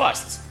our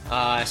busts.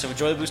 So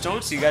enjoy the Blue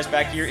Stones. See you guys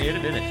back here in a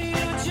minute.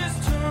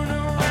 Just turn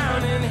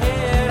around and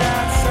head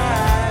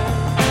outside.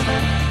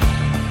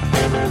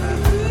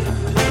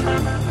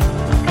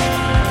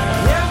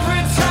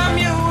 Every time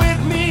you're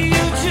with me,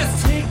 you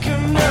just take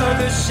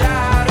another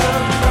shot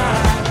of pride.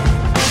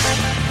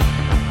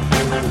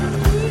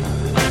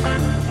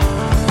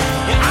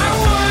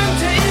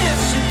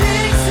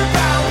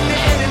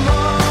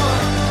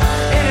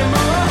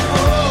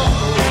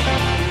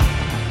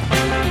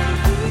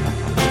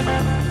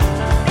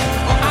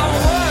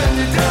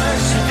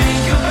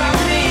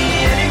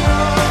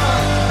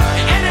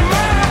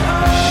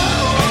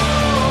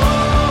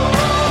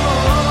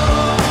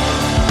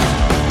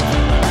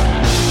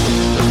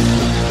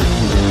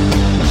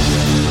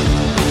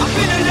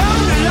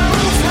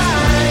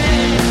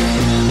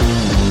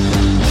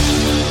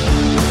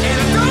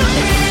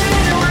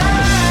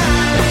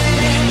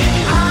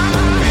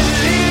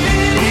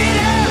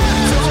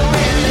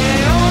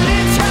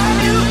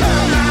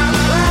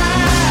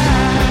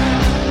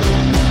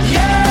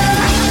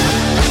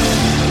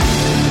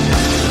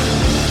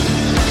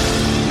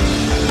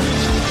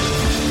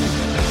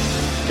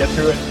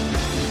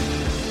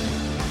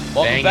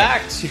 Welcome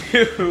back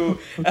to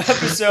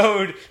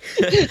episode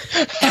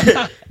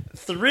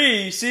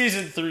 3,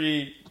 season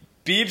 3.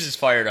 Beebs is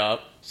fired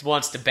up. Just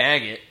wants to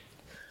bang it.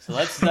 So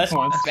let's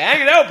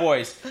bang it out,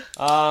 boys.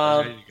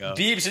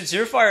 Beebs, since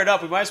you're fired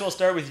up, we might as well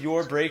start with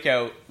your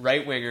breakout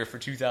right winger for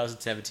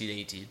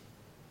 2017-18.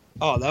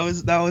 Oh, that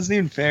wasn't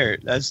even fair.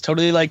 That's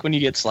totally like when you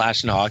get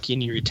slashed in hockey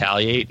and you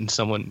retaliate and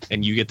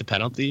you get the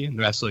penalty and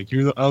the ref's like,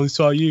 I only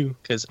saw you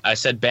because I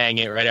said bang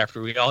it right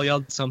after we all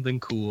yelled something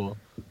cool.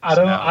 I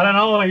don't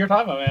know what you're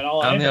talking about, man.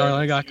 I'm the only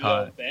one I got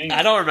caught.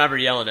 I don't remember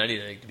yelling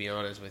anything, to be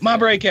honest with you. My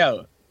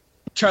breakout,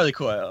 Charlie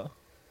Coyle,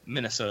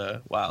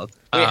 Minnesota Wild.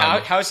 Wait,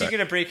 how's he going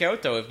to break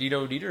out, though, if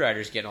Nino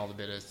Niederreiter's getting all the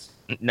minutes?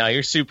 No,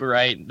 you're super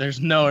right. There's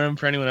no room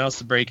for anyone else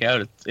to break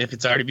out if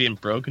it's already being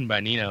broken by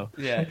Nino.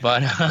 Yeah.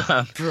 But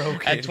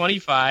at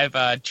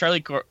 25,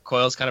 Charlie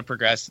Coyle's kind of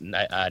progressed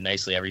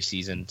nicely every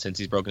season since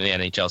he's broken the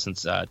NHL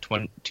since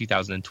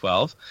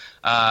 2012.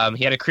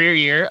 He had a career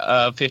year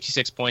of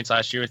 56 points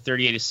last year with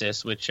 38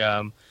 assists, which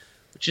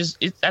is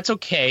that's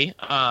okay.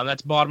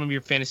 That's bottom of your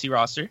fantasy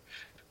roster.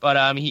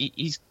 But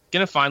he's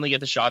going to finally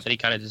get the shot that he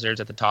kind of deserves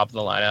at the top of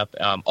the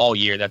lineup all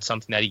year. That's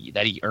something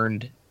that he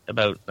earned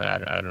about,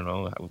 I don't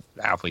know,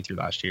 halfway through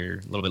last year,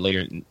 a little bit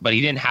later, but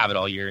he didn't have it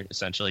all year,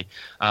 essentially.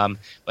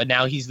 But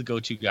now he's the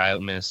go-to guy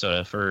in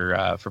Minnesota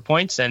for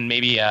points, and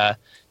maybe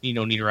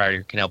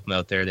Niederreiter can help him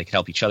out there. They can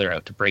help each other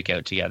out to break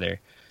out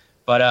together.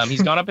 But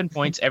he's gone up in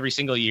points every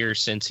single year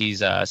since he's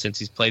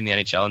played in the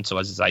NHL, and so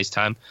has his ice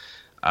time.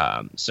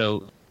 And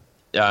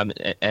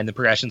the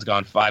progression's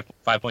gone 5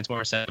 points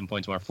more, 7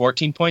 points more,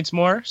 14 points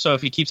more. So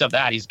if he keeps up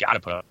that, he's got to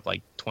put up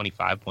like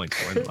 25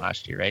 points more than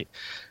last year, right?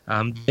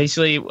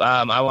 Basically,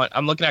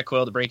 I'm looking at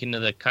Coyle to break into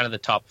the kind of the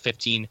top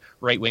 15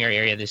 right winger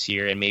area this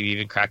year, and maybe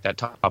even crack that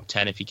top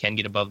 10 if he can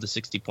get above the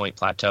 60-point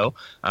plateau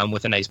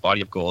with a nice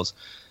body of goals.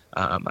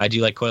 I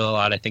do like Coyle a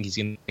lot. I think he's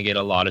going to get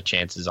a lot of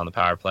chances on the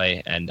power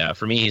play, and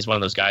for me, he's one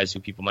of those guys who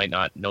people might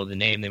not know the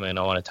name, they might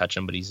not want to touch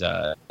him, but he's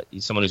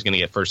someone who's going to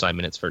get first-line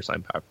minutes,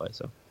 first-line power play.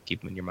 So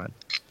keep him in your mind.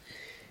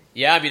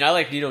 Yeah, I mean, I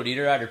like Nino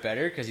Niederreiter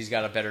better because he's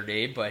got a better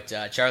name, but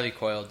Charlie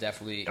Coyle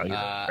definitely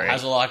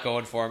has a lot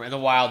going for him, and the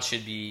Wild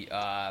should be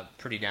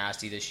pretty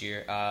nasty this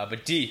year.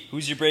 But D,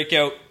 who's your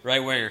breakout right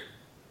winger?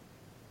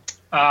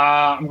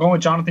 I'm going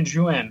with Jonathan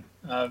Drouin.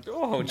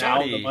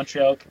 Johnny. The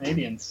Montreal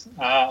Canadiens.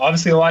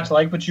 Obviously, a lot to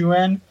like with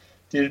Drouin.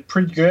 Did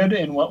pretty good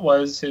in what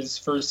was his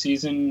first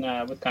season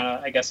with kind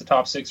of, I guess, a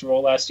top 6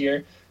 role last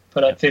year.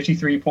 Put up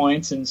 53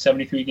 points in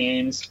 73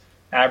 games.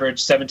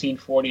 averaged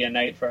 17.40 a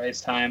night for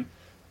ice time.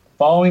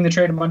 Following the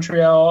trade to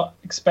Montreal,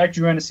 expect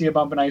Drouin to see a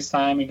bump in ice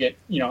time and get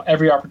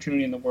every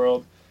opportunity in the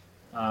world.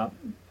 They're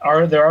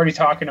already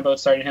talking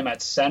about starting him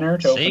at center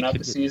to open up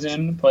the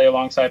season, play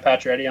alongside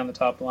Pacioretty on the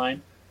top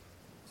line.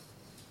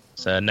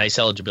 It's a nice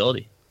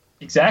eligibility.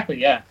 Exactly,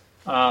 yeah.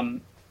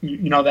 That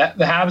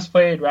the Habs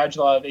played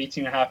Radulov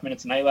 18.5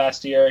 minutes a night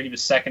last year. He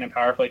was second in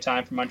power play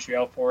time for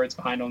Montreal forwards,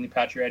 behind only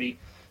Pacioretty.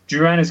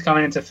 Drouin is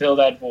coming in to fill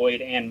that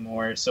void and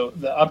more. So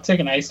the uptick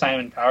in ice time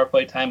and power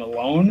play time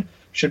alone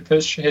should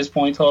push his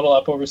point total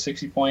up over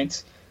 60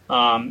 points.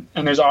 And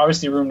there's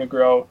obviously room to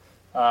grow,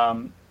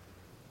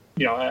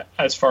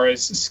 as far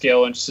as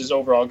skill and just his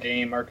overall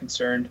game are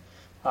concerned.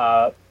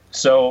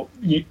 So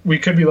we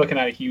could be looking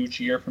at a huge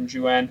year from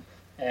Drouin.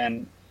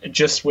 And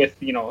just with,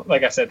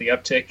 like I said, the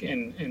uptick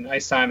in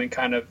ice time and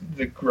kind of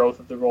the growth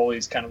of the role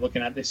he's kind of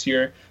looking at this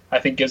year, I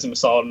think gives him a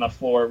solid enough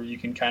floor where you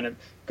can kind of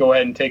go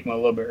ahead and take him a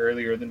little bit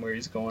earlier than where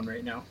he's going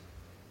right now.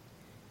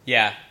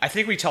 Yeah, I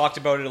think we talked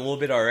about it a little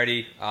bit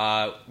already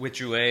with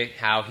Drouin,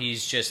 how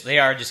they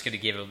are just going to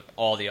give him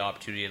all the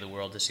opportunity in the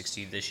world to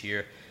succeed this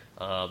year.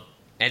 And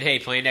hey,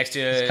 playing next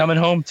to... He's coming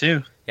home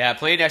too. Yeah,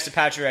 playing next to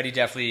Pacioretty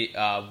definitely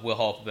will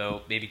help him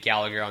out. Maybe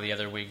Gallagher on the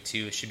other wing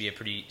too. It should be a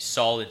pretty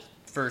solid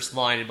first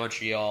line in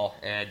Montreal.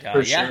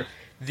 And sure.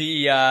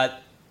 The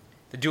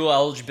dual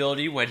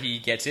eligibility when he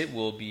gets it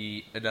will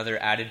be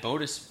another added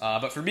bonus.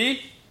 But for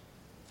me,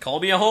 call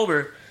me a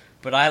homer,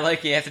 but I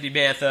like Anthony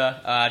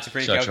Mantha to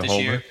break out this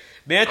year.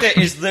 Mantha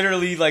is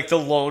literally like the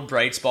lone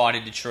bright spot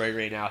in Detroit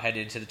right now,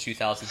 heading into the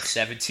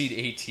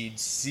 2017-18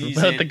 season.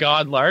 About the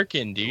God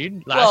Larkin,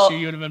 dude. Last year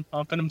you would have been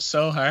pumping him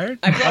so hard.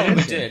 I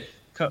probably did.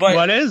 But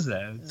what is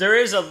that?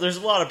 There's a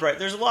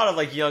lot of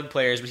like young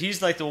players, but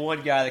he's like the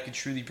one guy that can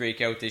truly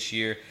break out this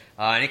year.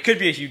 And it could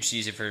be a huge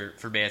season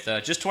for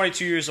Mantha. Just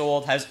 22 years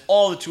old, has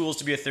all the tools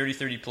to be a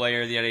 30-30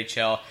 player in the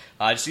NHL.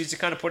 Just needs to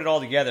kind of put it all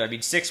together. I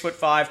mean,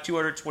 6'5",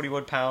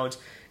 221 pounds,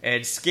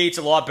 and skates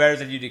a lot better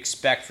than you'd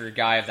expect for a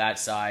guy of that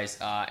size.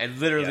 And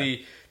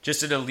literally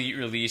just an elite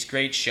release,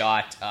 great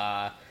shot.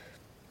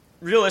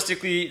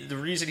 Realistically, the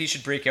reason he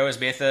should break out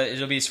is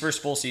it'll be his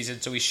first full season,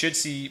 so he should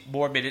see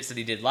more minutes than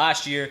he did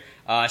last year,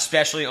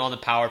 especially on the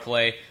power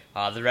play.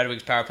 The Red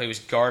Wings power play was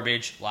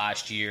garbage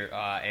last year,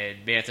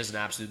 and Mantha's an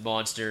absolute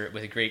monster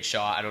with a great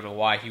shot. I don't know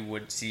why he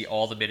wouldn't see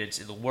all the minutes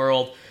in the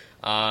world.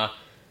 But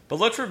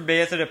look for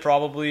Mantha to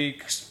probably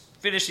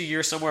finish the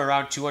year somewhere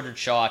around 200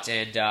 shots,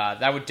 and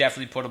that would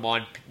definitely put him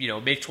on,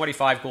 make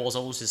 25 goals,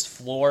 almost his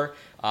floor,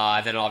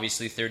 and then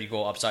obviously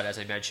 30-goal upside, as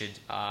I mentioned.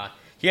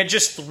 He had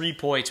just 3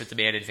 points with the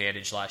man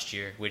advantage last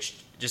year, which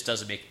just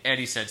doesn't make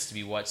any sense to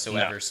me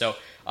whatsoever. No. So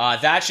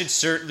that should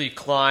certainly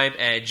climb,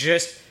 and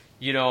just,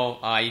 you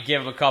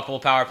give him a couple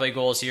of power play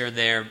goals here and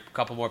there, a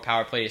couple more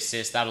power play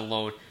assists, that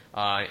alone,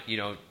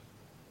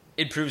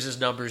 improves his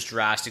numbers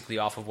drastically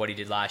off of what he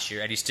did last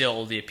year, and he still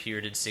only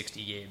appeared in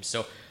 60 games.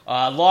 So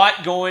a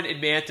lot going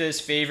in Mantha's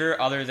favor,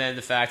 other than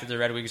the fact that the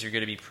Red Wings are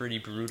going to be pretty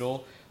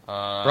brutal.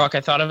 Brock,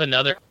 I thought of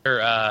another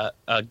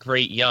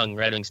great young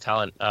Red Wings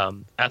talent,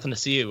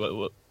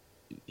 Athanasiou.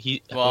 His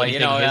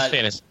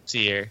fantasy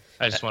year.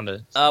 I just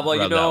wanted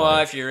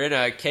to. If you're in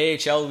a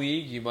KHL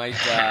league, you might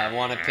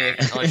want to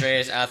pick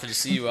Andreas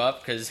Athanasiou up,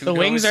 because the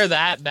Wings are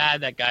that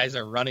bad that guys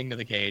are running to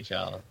the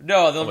KHL.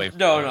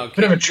 No.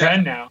 Bit of a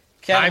trend now.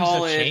 Ken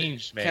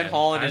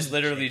Holland is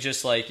literally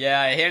just like,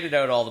 I handed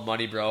out all the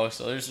money, bro,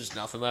 so there's just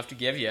nothing left to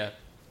give you.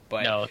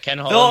 But no, Ken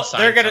Holland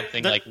signed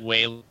something like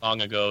way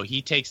long ago.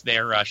 He takes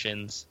their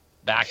Russians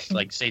back,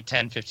 like, say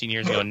 10, 15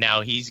 years ago.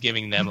 Now he's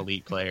giving them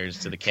elite players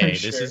to the K.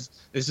 Sure.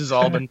 This has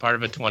all been part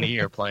of a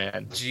 20-year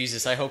plan.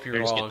 Jesus, I hope you're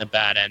wrong. Getting the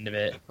bad end of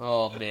it.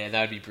 Oh, man, that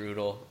would be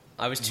brutal.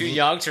 I was too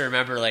young to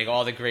remember, like,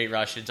 all the great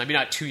Russians. I mean,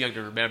 not too young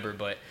to remember,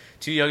 but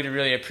too young to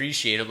really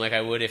appreciate them like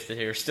I would if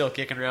they were still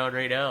kicking around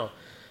right now.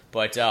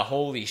 But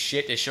holy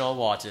shit, Deshaun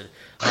Watson.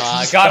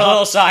 Got a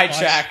little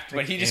sidetracked,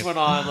 but he just went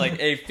on like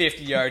a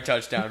 50-yard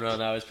touchdown run.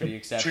 That was pretty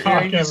exceptional.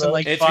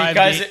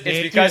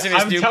 It's because of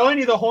his new... I'm telling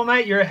you the whole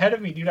night, you're ahead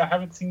of me, dude. I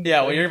haven't seen...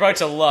 Yeah, well, you're about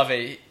to love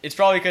it. It's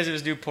probably because of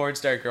his new porn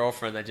star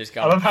girlfriend that just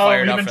got fired up for that run. I love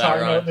how we've been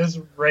talking about this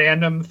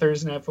random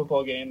Thursday Night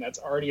Football game that's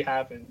already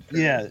happened.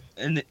 Yeah,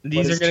 and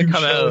these are going to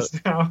come out...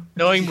 Now.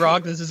 Knowing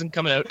Brock, this isn't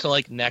coming out till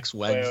like next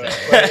Wednesday.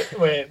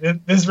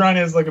 Wait. This run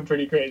is looking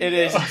pretty crazy. It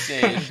is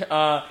insane.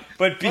 But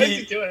why does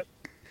he do it?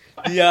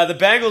 The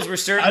Bengals were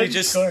certainly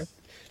just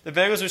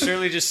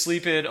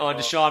sleeping on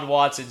Deshaun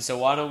Watson. So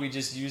why don't we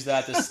just use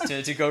that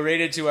to go right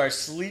into our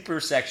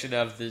sleeper section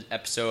of the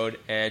episode?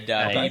 And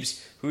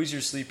Beebs, who's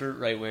your sleeper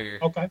right winger?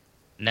 Okay.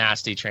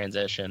 Nasty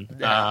transition.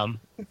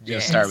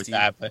 Just start with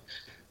that. But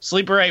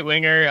sleeper right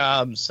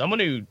winger, someone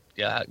who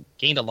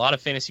gained a lot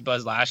of fantasy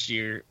buzz last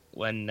year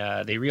when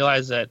they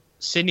realized that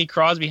Sidney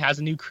Crosby has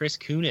a new Chris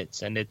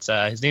Kunitz, and it's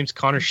his name's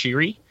Connor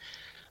Sheary.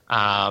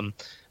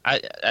 I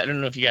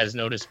don't know if you guys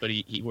noticed, but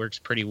he works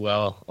pretty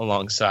well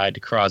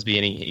alongside Crosby,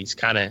 and he's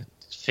kind of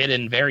fit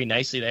in very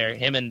nicely there.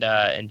 Him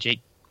and Jake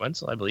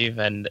Wenzel, I believe,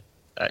 and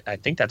I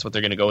think that's what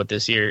they're going to go with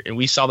this year. And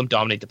we saw them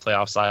dominate the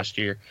playoffs last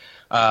year.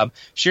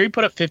 Sherry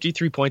put up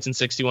 53 points in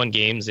 61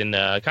 games in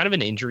kind of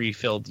an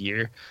injury-filled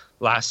year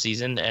last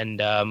season,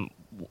 and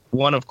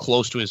one of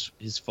close to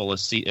his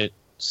fullest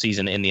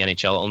season in the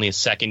NHL, only his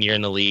second year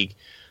in the league.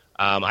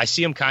 I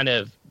see him kind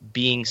of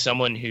being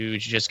someone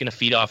who's just going to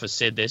feed off of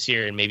Sid this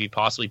year and maybe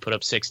possibly put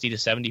up 60 to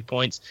 70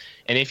 points.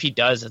 And if he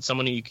does, that's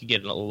someone who you could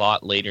get a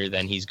lot later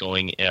than he's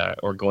going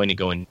or going to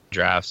go in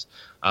drafts.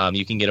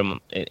 You can get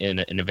him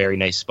in a very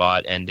nice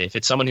spot. And if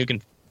it's someone who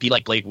can be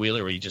like Blake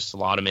Wheeler, where you just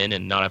slot him in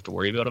and not have to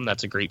worry about him,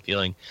 that's a great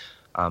feeling.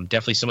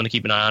 Definitely someone to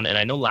keep an eye on. And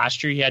I know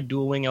last year he had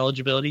dual wing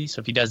eligibility. So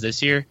if he does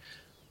this year,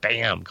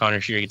 bam, Connor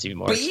Sheary gets even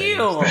more exciting.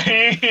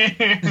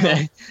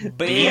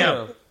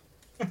 Bam.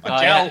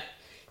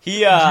 Did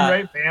you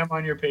write "bam"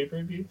 on your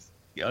paper, Beats?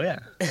 Oh yeah,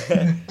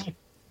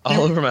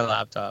 all over my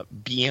laptop.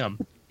 Bam.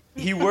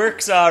 He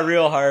works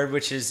real hard,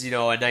 which is a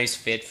nice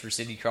fit for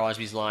Sidney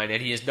Crosby's line, and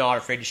he is not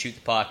afraid to shoot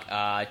the puck.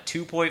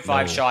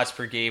 2.5 shots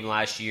per game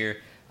last year,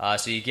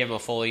 so you give him a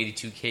full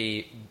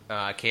 82K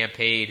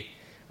campaign.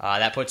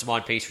 That puts him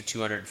on pace for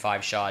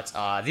 205 shots.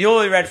 The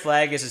only red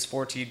flag is his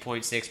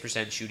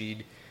 14.6%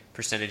 shooting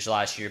percentage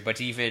last year,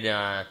 but even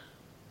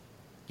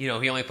he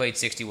only played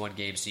 61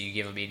 games, so you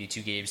give him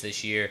 82 games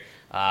this year.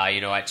 At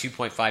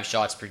 2.5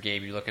 shots per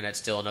game, you're looking at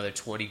still another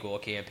 20-goal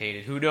campaign.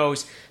 And who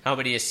knows how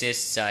many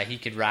assists he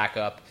could rack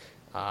up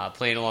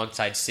playing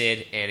alongside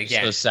Sid. And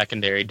again, those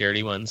secondary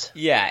dirty ones.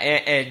 Yeah,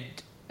 and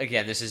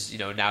again, this is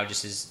now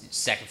just his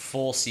second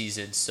full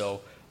season, so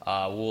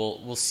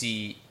we'll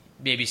see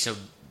maybe some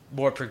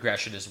more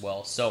progression as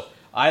well. So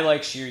I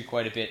like Sheary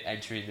quite a bit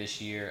entering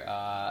this year.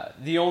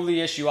 The only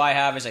issue I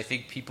have is I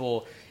think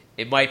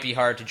it might be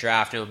hard to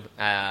draft him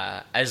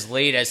as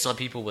late as some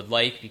people would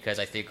like, because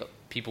I think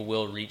people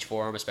will reach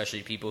for him,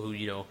 especially people who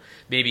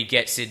maybe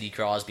get Sidney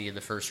Crosby in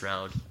the first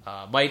round.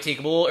 Might take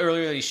him a little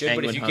earlier than he should,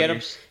 but if you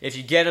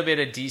get him in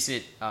a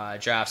decent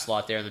draft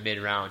slot there in the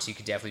mid rounds, he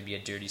could definitely be a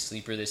dirty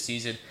sleeper this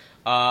season.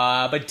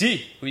 But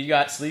D, who you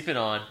got sleeping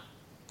on?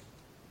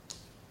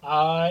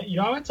 I'm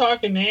going to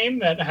talk a name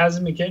that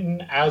hasn't been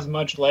getting as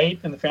much light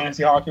in the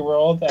fantasy hockey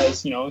world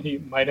as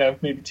he might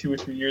have maybe 2 or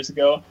 3 years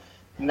ago,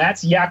 and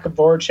that's Jakub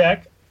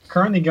Voracek.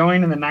 Currently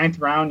going in the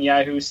 9th round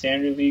Yahoo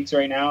standard leagues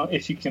right now,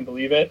 if you can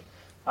believe it.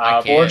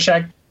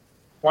 Voracek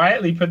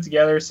quietly put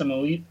together some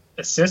elite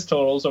assist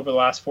totals over the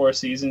last 4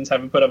 seasons,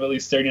 having put up at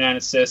least 39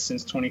 assists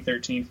since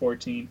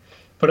 2013-14.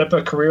 Put up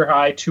a career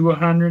high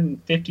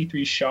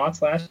 253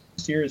 shots last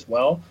year as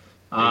well.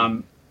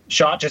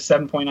 Shot just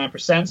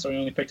 7.9%, so he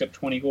only picked up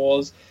 20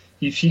 goals.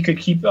 If he could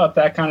keep up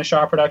that kind of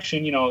shot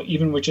production,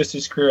 even with just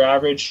his career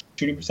average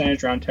shooting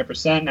percentage around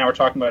 10%, now we're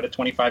talking about a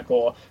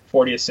 25-goal,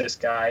 40-assist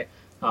guy.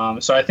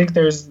 So I think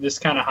there's this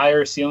kind of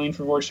higher ceiling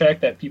for Voracek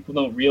that people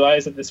don't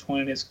realize at this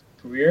point in his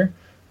career.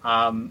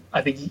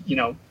 I think,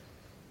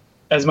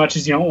 as much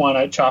as you don't want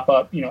to chop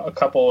up, a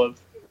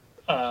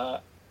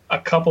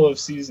couple of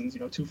seasons,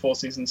 2 full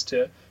seasons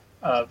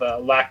of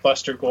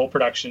lackluster goal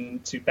production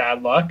to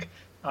bad luck,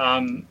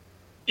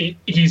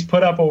 he's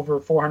put up over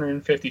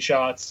 450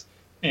 shots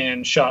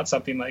and shot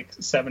something like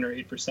 7 or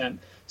 8%.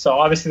 So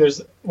obviously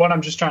what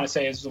I'm just trying to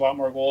say is there's a lot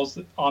more goals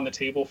on the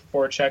table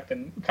for Voracek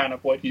than kind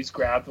of what he's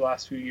grabbed the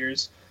last few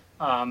years.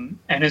 And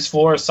his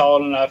floor is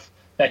solid enough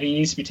that he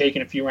needs to be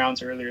taken a few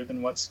rounds earlier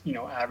than what's,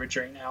 average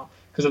right now.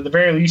 Because at the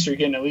very least, you're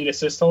getting elite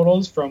assist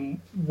totals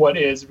from what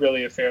is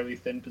really a fairly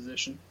thin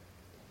position.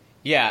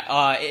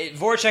 Yeah,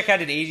 Voracek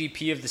had an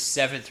ADP of the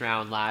 7th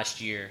round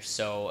last year.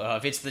 So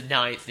if it's the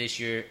 9th this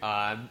year,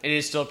 it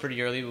is still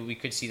pretty early, but we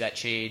could see that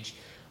change.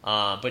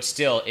 But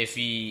still, if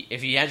he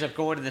ends up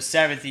going to the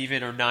 7th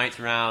even or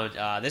 9th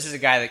round, this is a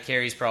guy that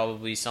carries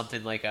probably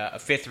something like a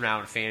 5th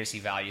round fantasy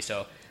value.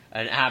 So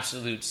an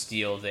absolute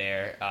steal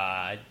there.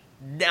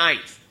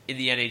 9th in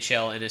the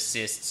NHL in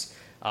assists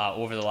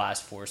over the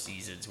last 4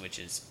 seasons, which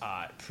is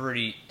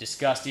pretty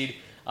disgusting.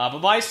 But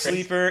my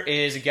sleeper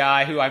is a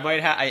guy who I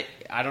might have.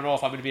 I don't know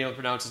if I'm going to be able to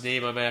pronounce his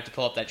name. I might have to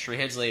pull up that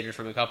translator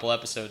from a couple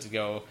episodes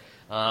ago.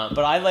 But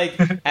I like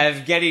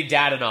Evgeny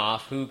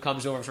Dadonov, who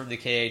comes over from the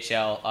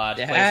KHL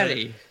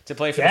to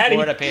play for the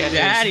Florida Panthers.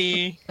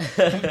 Daddy,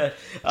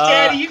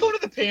 you go to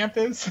the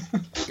Panthers.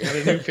 Got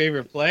a new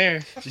favorite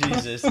player.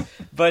 Jesus.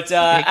 But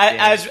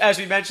as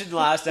we mentioned in the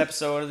last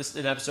episode,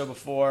 an episode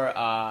before,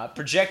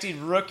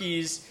 projecting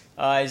rookies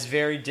is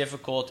very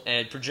difficult,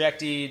 and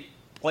projecting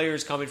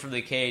players coming from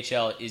the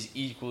KHL is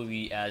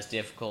equally as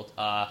difficult.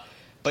 But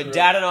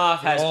Dadonov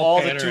has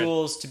all the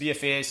tools to be a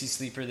fantasy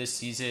sleeper this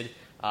season.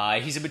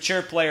 He's a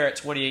mature player at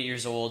 28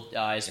 years old.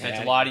 He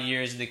spent a lot of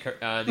years in the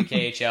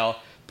KHL.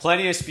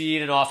 Plenty of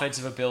speed and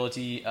offensive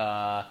ability.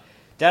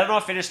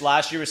 Dadonov finished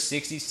last year with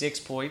 66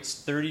 points,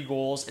 30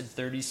 goals, and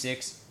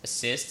 36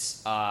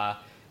 assists,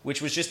 which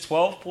was just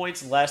 12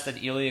 points less than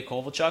Ilya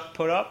Kovalchuk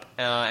put up.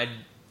 And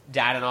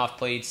Dadonov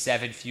played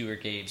 7 fewer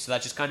games. So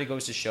that just kind of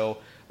goes to show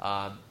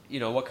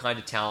what kind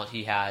of talent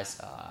he has.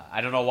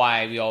 I don't know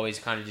why we always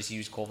kind of just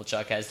use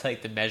Kovalchuk as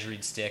like the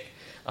measuring stick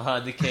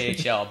on the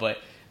KHL, but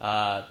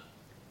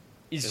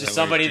he's just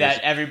somebody that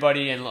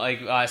everybody and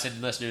like us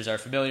and listeners are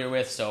familiar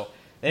with. So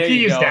There you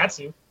you use go.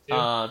 Datsu.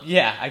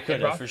 Yeah, I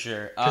could have for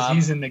sure. Because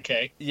he's in the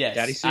K. Yes,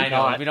 Daddy Suit? I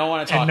know. Not- we don't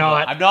want to talk and about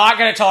not- it. I'm not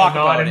going to talk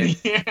and not about in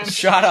it. the end.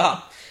 Shut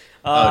up.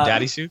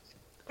 Daddy suit.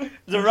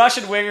 The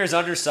Russian winger is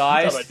I'm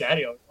undersized. talking about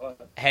Daddy.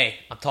 Hey,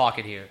 I'm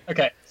talking here.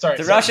 Okay, sorry.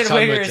 The sorry. Russian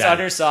Talking winger about is Daddy.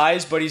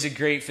 undersized, but he's a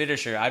great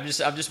finisher. I'm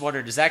just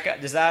wondering, does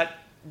that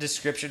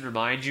description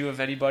remind you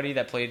of anybody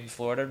that played in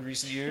Florida in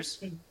recent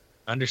years?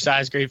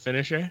 Undersized, great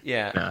finisher.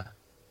 Yeah. Nah.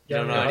 You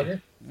don't know.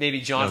 Yager?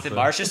 Maybe Jonathan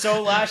No clue.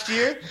 Marchessault last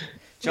year.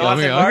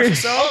 Jonathan Yager?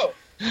 Marchessault.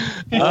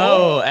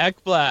 Oh,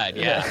 Ekblad.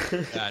 Yeah.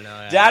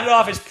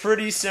 Dadonov is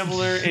pretty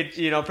similar,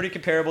 pretty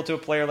comparable to a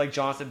player like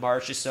Jonathan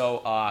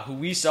Marchessault, who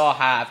we saw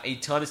have a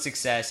ton of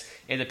success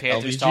in the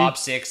Panthers' LVG? top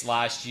 6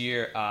 last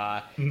year.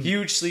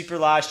 Huge sleeper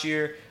last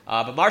year,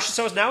 but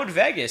Marchessault is now in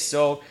Vegas,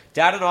 so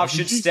Dadonov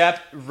should step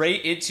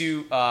right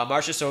into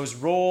Marchessault's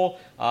role,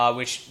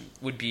 which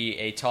would be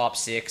a top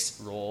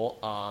 6 role,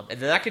 and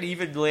then that could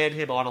even land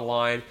him on a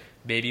line,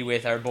 maybe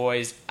with our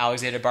boys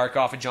Alexander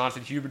Barkov and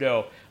Jonathan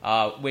Huberdeau.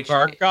 Which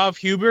Barkov,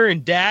 Huber,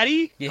 and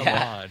Daddy? Yeah, Come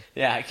on.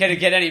 yeah. Can it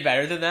get any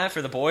better than that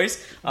for the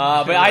boys?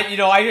 But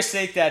I just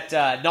think that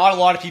not a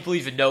lot of people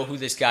even know who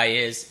this guy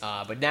is.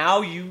 But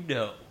now you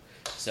know.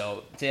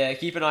 So to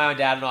keep an eye on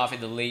Dadonov in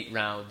the late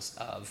rounds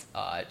of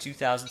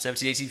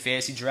 2017-18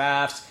 fantasy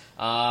drafts.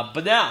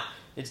 But now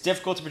it's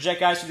difficult to project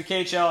guys from the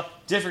KHL.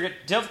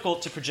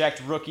 Difficult to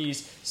project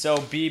rookies. So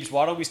Beebs,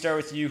 why don't we start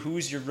with you?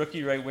 Who's your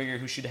rookie right winger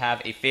who should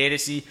have a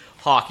fantasy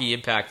hockey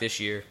impact this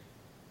year?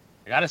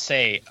 I gotta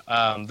say,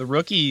 the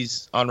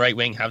rookies on right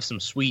wing have some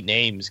sweet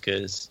names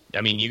because, I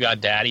mean, you got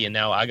Daddy and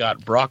now I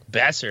got Brock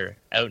Besser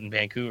out in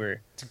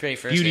Vancouver. It's a great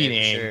first Beauty name.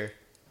 name. Sure.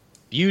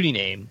 Beauty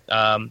name.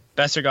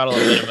 Besser got a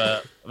little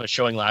bit of a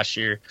showing last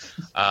year.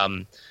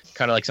 Kind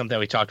of like something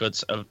we talked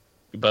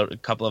about a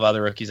couple of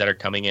other rookies that are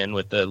coming in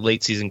with the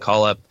late season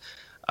call-up.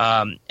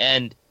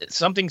 And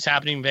something's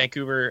happening in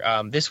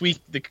Vancouver. This week,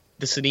 the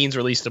Sedins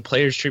released a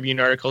Players Tribune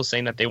article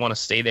saying that they want to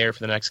stay there for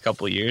the next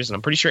couple of years. And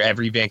I'm pretty sure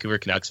every Vancouver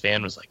Canucks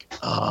fan was like,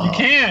 oh. You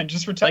can,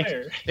 just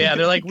retire. Yeah,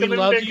 they're like, we live in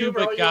love Vancouver you,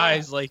 all but you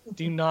guys, like,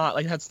 do not.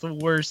 Like, that's the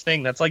worst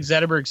thing. That's like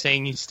Zetterberg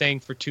saying he's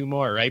staying for 2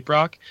 more, right,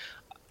 Brock?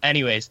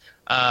 Anyways,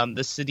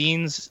 the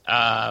Sedins,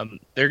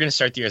 they're going to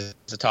start the year as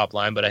a top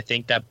line, but I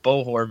think that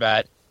Bo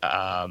Horvat,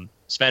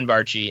 Sven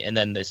Barchi, and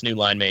then this new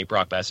line mate,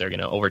 Brock Besser, are going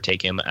to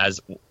overtake him as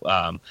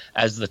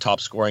the top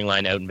scoring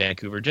line out in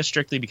Vancouver, just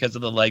strictly because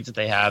of the legs that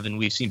they have, and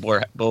we've seen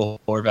Bo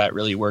Horvat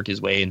really work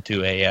his way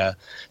into a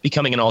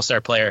becoming an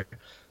all-star player.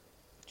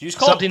 Did you just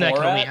call Something it that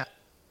Borat? can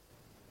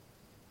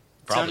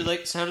Sounded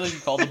like you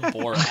called him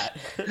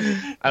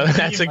Borat.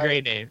 That's a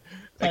great name.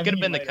 It could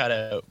have been the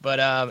cutout.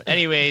 But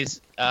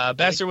anyways,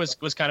 Besser was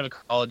kind of a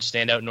college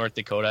standout in North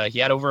Dakota. He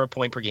had over a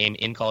point per game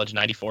in college,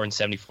 94 and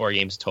 74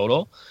 games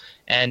total.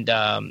 And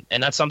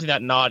that's something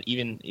that not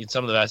even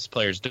some of the best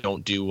players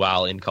don't do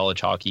well in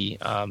college hockey.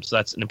 So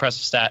that's an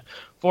impressive stat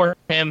for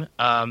him.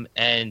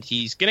 And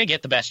he's going to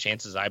get the best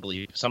chances, I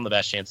believe, some of the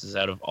best chances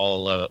out of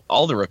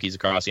all the rookies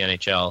across the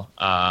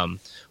NHL,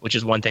 which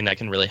is one thing that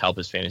can really help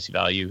his fantasy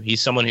value.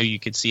 He's someone who you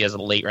could see as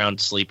a late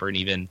round sleeper, and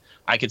even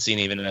I could see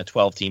even in a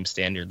 12-team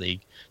standard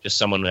league, just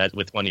someone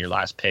with one of your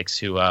last picks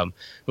who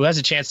has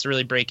a chance to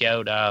really break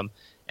out.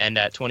 And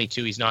at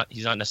 22, he's not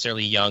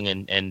necessarily young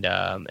and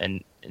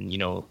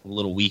a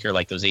little weaker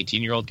like those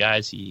 18-year-old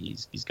guys.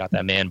 He's got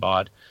that man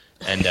bod,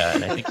 and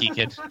I think he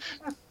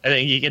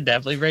could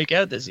definitely break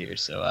out this year.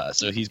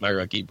 So he's my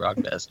rookie, Brock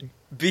Besser.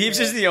 Beebs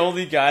is the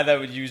only guy that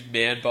would use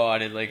man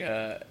bod in like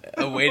a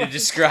way to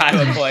describe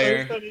a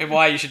player and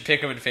why you should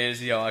pick him in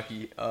fantasy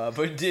hockey.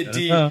 But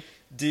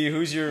D,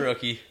 who's your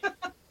rookie?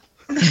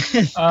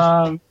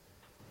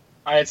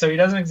 All right, so he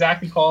doesn't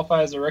exactly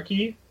qualify as a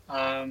rookie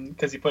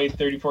because he played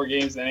 34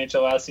 games in the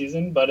NHL last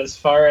season. But as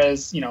far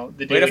as the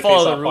Daily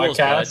Faceoff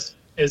podcast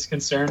is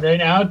concerned right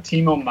now,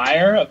 Timo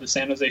Meier of the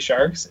San Jose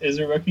Sharks is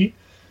a rookie.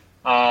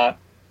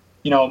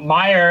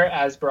 Meier,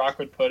 as Brock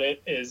would put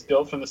it, is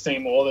built from the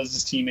same mold as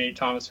his teammate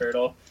Thomas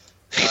Hertl.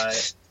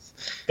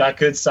 Got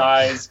good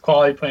size,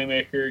 quality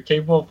playmaker,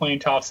 capable of playing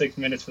top 6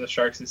 minutes for the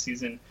Sharks this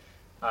season.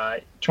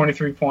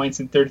 23 points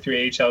in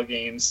 33 AHL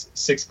games,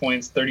 6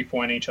 points,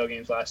 34 NHL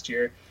games last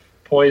year.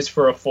 Poised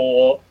for a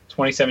full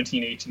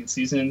 2017-18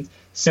 season.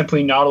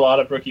 Simply not a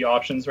lot of rookie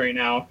options right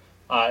now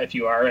if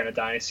you are in a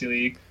dynasty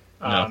league.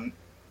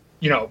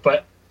 No.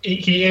 But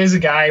he is a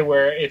guy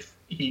where if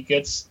he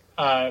gets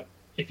the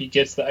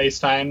ice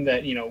time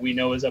that we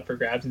know is up for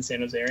grabs in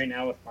San Jose right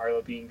now with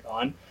Marleau being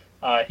gone,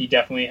 he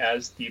definitely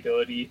has the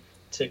ability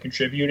to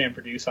contribute and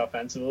produce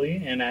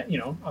offensively and at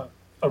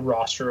a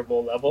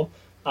rosterable level.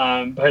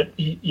 But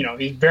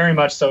he's very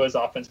much so his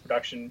offense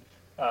production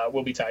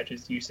will be tied to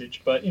his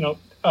usage. But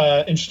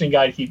interesting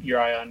guy to keep your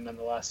eye on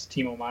nonetheless.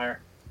 Timo Meier,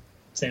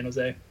 San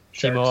Jose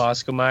Sharks. Timo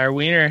Oscar Meier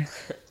Wiener.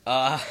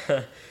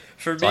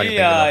 For me,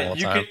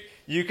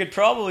 you could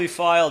probably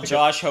file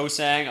Josh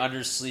Hosang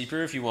under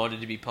sleeper if you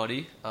wanted to be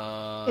punny.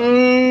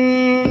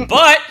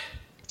 But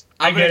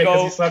I get it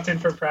because he slept in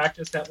for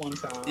practice at one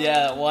time.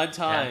 Yeah, one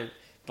time. Yeah.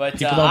 But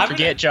people don't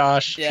forget,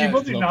 Josh. Yeah,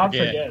 people do not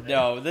forget.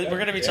 No, we're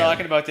going to be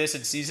talking about this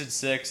in season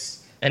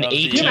 6 An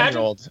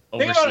 18-year-old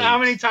Think about how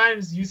many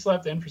times you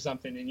slept in for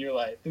something in your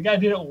life. The guy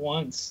did it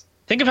once.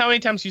 Think of how many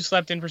times you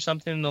slept in for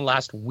something in the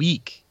last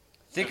week.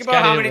 Think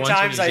about how many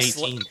times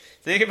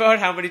Think about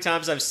how many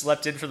times I've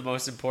slept in for the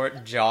most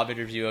important job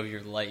interview of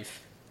your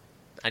life.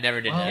 I never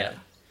did that.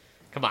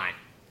 Come on.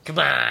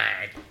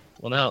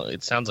 Well, now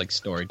it sounds like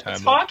story time.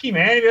 It's hockey,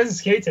 man. If he doesn't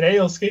skate today,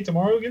 he'll skate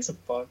tomorrow. Who gives a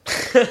fuck?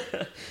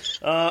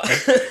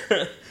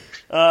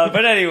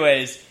 But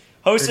anyways,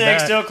 Ho-Sang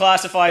still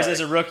classifies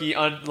as a rookie,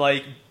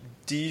 unlike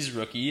D's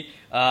rookie,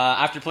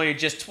 after playing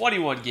just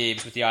 21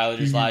 games with the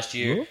Islanders last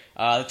year.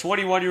 The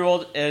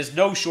 21-year-old has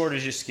no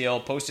shortage of skill,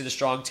 posted a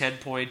strong 10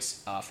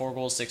 points, 4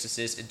 goals, 6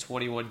 assists in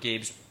 21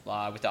 games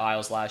with the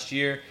Isles last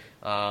year.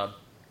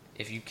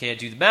 If you can't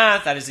do the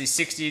math, that is a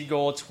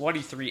 16-goal,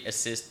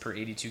 23-assist per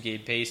 82-game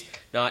pace.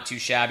 Not too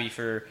shabby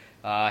for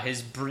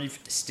his brief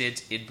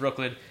stint in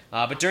Brooklyn.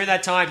 But during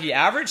that time, he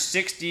averaged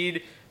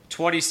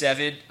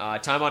 16-27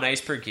 time on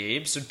ice per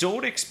game. So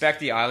don't expect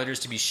the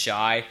Islanders to be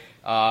shy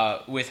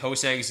with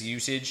Ho-Sang's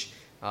usage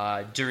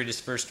during his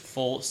first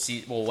full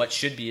season. Well, what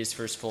should be his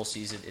first full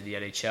season in the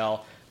NHL.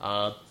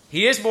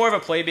 He is more of a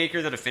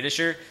playmaker than a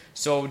finisher,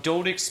 so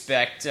don't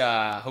expect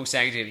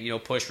Ho-Sang to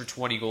push for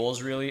 20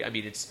 goals. Really, I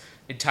mean it's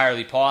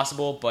entirely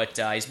possible, but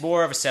he's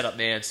more of a setup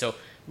man. So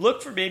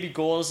look for maybe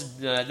goals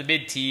in the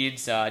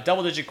mid-teens,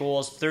 double-digit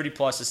goals,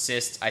 30-plus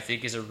assists. I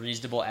think is a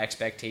reasonable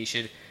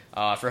expectation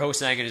for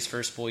Ho-Sang in his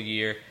first full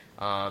year.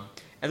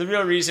 And the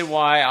real reason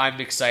why I'm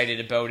excited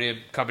about him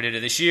coming into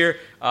this year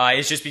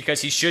is just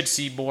because he should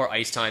see more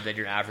ice time than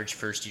your average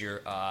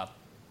first-year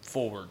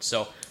forward.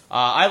 So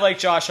I like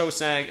Josh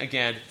Ho-Sang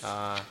again.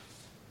 I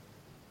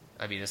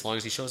mean, as long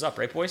as he shows up,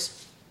 right,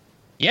 boys?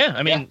 Yeah,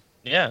 I mean,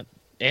 yeah.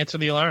 Answer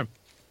the alarm.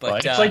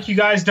 But it's like you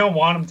guys don't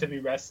want him to be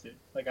rested.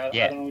 Like I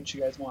don't know what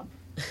you guys want.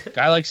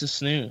 Guy likes to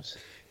snooze.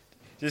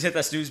 Just hit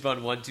that snooze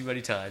button one too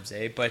many times,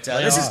 eh? But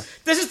this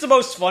is the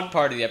most fun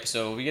part of the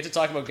episode. We get to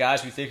talk about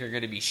guys we think are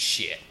going to be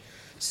shit.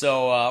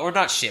 So, or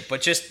not shit,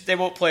 but just they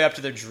won't play up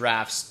to their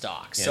draft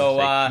stock. Yeah, so,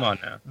 come on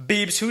now.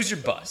 Biebs, who's your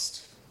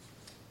bust?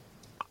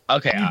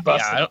 Okay,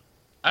 I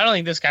don't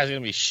think this guy's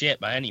going to be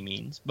shit by any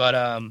means, but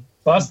I'm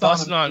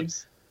busting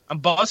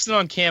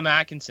on Cam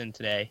Atkinson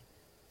today.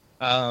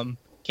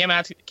 Cam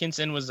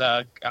Atkinson was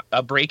a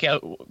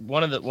breakout,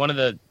 one of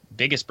the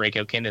biggest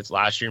breakout candidates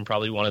last year, and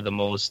probably one of the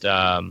most,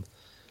 I'd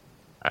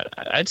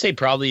say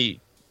probably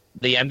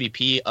the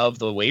MVP of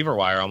the waiver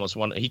wire. Almost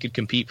one, he could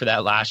compete for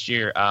that last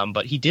year,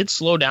 but he did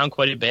slow down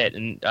quite a bit.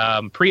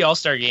 And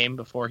pre-All-Star game,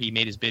 before he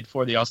made his bid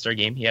for the All-Star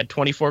game, he had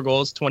 24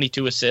 goals,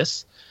 22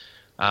 assists,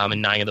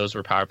 and 9 of those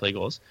were power play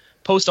goals.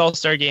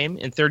 Post-All-Star game,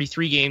 in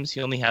 33 games,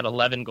 he only had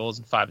 11 goals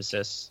and 5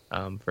 assists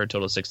for a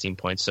total of 16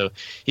 points. So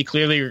he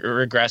clearly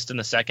regressed in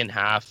the second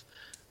half.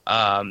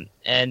 And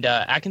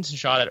Atkinson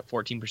shot at a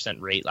 14%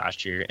 rate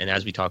last year, and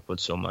as we talked about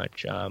so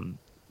much,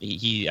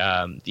 the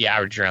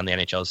average around the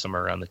NHL is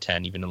somewhere around the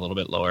 10, even a little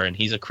bit lower, and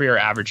he's a career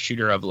average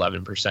shooter of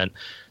 11%.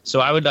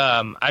 So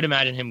I'd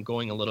imagine him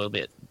going a little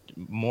bit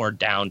more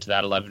down to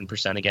that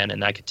 11% again,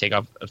 and that could take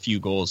off a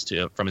few goals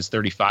from his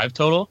 35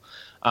 total.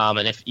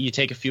 And if you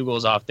take a few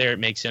goals off there, it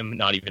makes him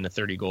not even a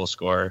 30-goal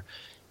scorer.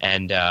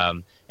 And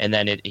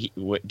then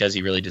does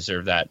he really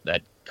deserve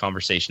that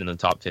conversation in the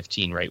top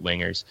 15 right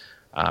wingers?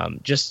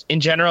 Just in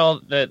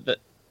general, the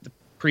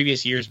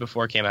previous years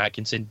before Cam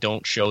Atkinson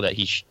don't show that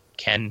he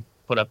can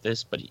put up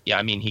this. But yeah,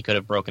 I mean, he could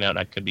have broken out.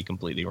 I could be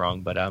completely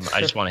wrong, but I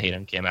just want to hate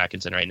on Cam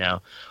Atkinson right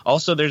now.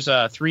 Also, there's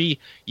 3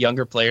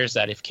 younger players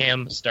that if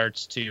Cam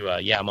starts to,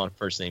 I'm on a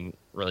first name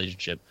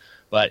relationship,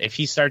 but if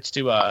he starts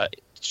to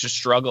just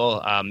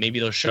struggle, maybe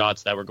those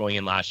shots that were going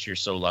in last year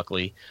so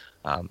luckily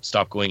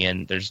stop going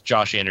in. There's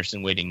Josh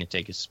Anderson waiting to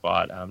take his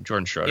spot,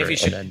 Jordan Schroeder.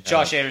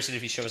 Josh Anderson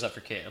if he shows up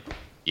for Cam.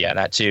 Yeah,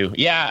 that too.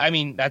 Yeah, I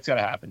mean, that's got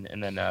to happen.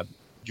 And then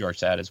George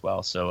Saad as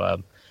well.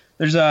 So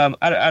there's I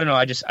don't know.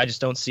 I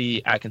just don't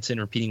see Atkinson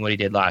repeating what he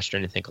did last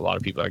year, and I think a lot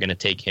of people are going to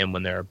take him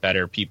when there are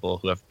better people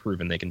who have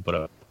proven they can put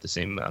up the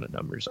same amount of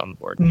numbers on the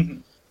board.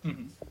 Mm-hmm.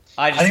 Mm-hmm.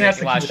 I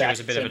think last year was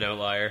a bit of an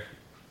outlier.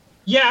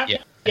 Yeah.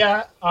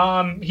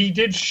 He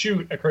did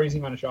shoot a crazy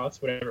amount of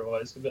shots, whatever it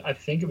was. I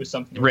think it was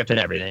something. Ripping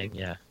everything,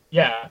 yeah.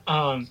 Yeah.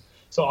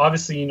 So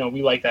obviously,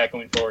 we like that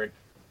going forward.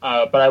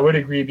 But I would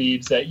agree,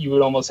 Biebs, that you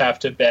would almost have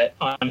to bet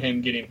on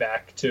him getting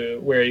back to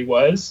where he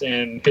was,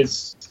 and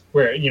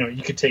where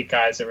you could take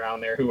guys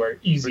around there who are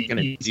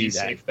easy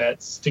safe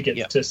bets to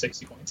get to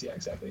 60 points. Yeah,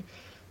 exactly.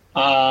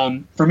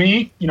 For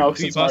me,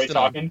 since I'm already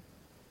talking,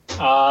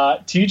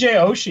 TJ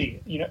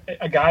Oshie,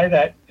 a guy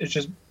that is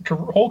just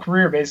whole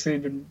career basically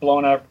been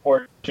blown out of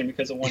proportion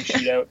because of one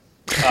shootout.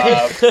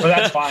 But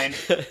that's fine.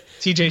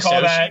 TJ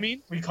Oshie, you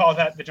mean? We call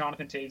that the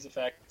Jonathan Toews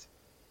effect.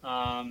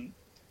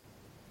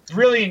 It's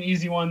really an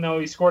easy one, though.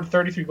 He scored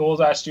 33 goals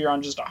last year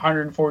on just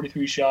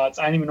 143 shots.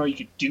 I didn't even know you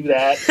could do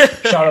that.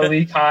 Shot a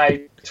league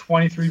high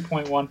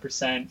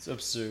 23.1%. It's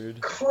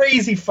absurd.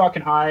 Crazy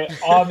fucking high.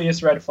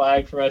 Obvious red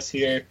flag for us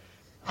here.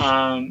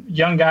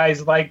 Young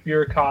guys like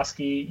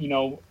Burakovsky,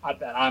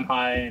 that I'm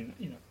high, and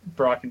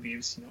Brock and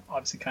Biebs,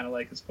 obviously kind of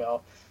like as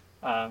well.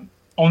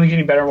 only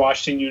getting better in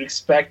Washington. You'd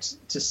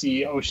expect to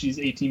see Oshie's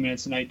 18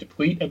 minutes a night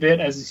deplete a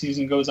bit as the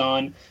season goes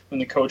on when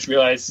the coach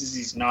realizes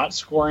he's not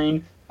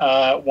scoring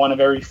one of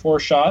every 4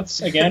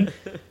 shots again.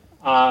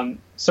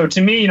 So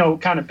to me,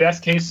 kind of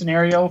best case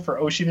scenario for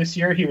Oshie this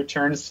year, he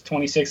returns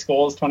 26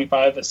 goals,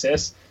 25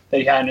 assists that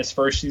he had in his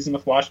first season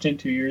with Washington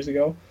 2 years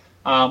ago,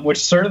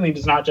 which certainly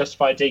does not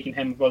justify taking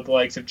him above the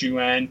likes of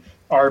Juan,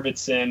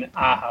 Arvidsson,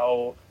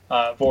 Aho,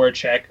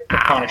 Voracek,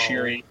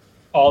 Konashiri,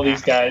 all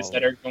these guys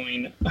that are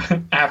going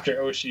after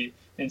Oshie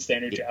in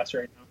standard drafts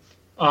right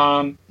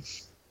now.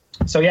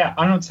 So yeah,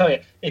 I don't know what to tell you.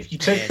 If you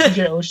took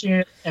TJ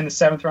Oshie in the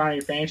 7th round of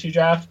your fantasy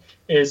draft,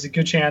 there's a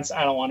good chance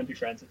I don't want to be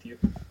friends with you.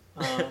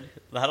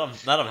 Let him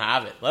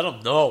have it. Let him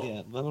know.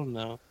 Yeah, let him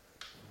know.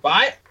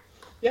 But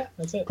yeah,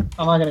 that's it.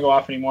 I'm not gonna go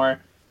off anymore.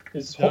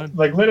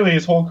 Literally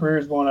his whole career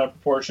is blown out of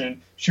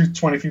proportion. Shoots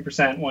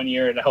 23% 1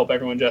 year to help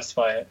everyone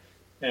justify it,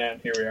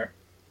 and here we are.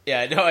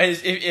 Yeah, no.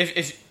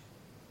 If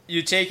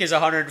you take his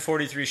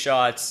 143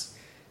 shots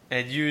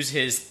and use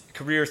his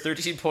career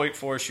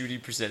 13.4 shooting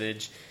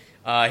percentage,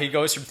 he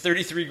goes from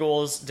 33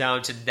 goals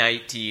down to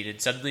 19,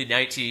 and suddenly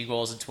 19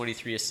 goals and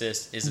 23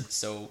 assists isn't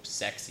so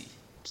sexy.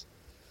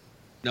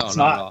 No, it's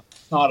not at all.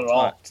 Not at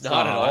all. It's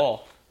not at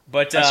all.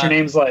 But that's your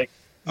name's like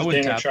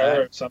Dana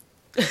Charter or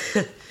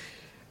something.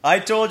 I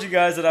told you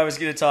guys that I was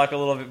going to talk a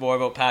little bit more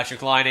about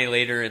Patrick Laine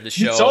later in the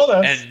show, you told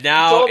us. And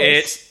now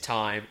it's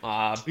time.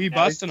 We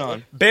busting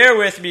on. Bear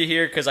with me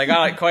here because I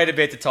got quite a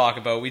bit to talk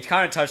about. We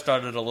kind of touched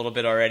on it a little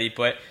bit already,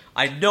 but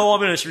I know I'm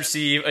going to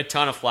receive a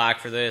ton of flack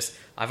for this.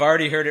 I've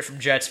already heard it from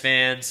Jets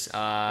fans.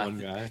 One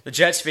guy. The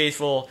Jets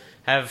faithful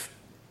have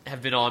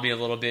been on me a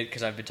little bit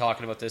because I've been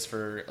talking about this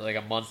for like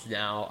a month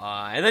now.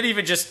 And then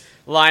even just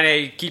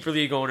Laine keeper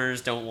league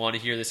owners don't want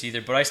to hear this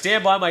either. But I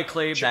stand by my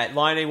claim that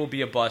Laine will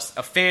be a bust,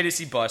 a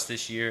fantasy bust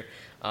this year.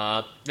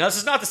 Now, this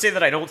is not to say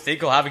that I don't think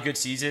he'll have a good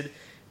season,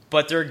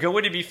 but there are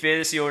going to be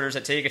fantasy owners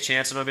that take a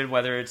chance on him,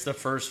 whether it's the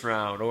first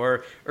round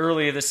or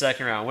early in the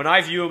second round. When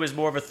I view him as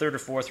more of a 3rd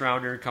or 4th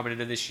rounder coming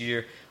into this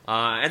year,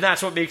 and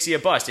that's what makes you a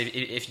bust.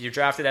 If you're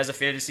drafted as a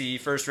fantasy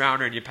first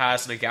rounder and you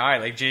pass on a guy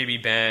like Jamie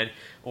Benn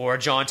or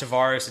John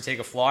Tavares to take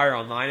a flyer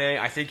on Laine,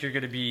 I think you're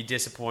going to be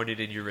disappointed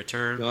in your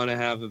return. Going to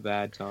have a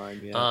bad time,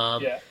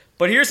 yeah.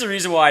 But here's the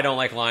reason why I don't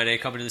like Laine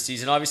coming into the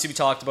season. Obviously, we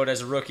talked about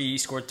as a rookie, he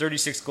scored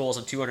 36 goals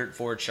on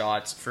 204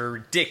 shots for a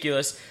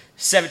ridiculous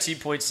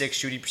 17.6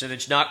 shooting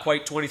percentage. Not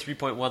quite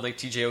 23.1 like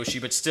TJ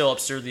Oshie, but still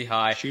absurdly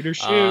high. Shoot.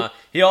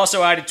 He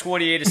also added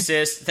 28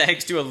 assists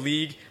thanks to a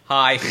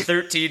league-high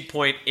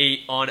 13.8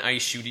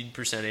 on-ice shooting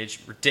percentage.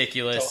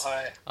 Ridiculous. So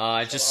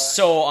high.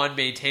 So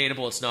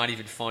unmaintainable, it's not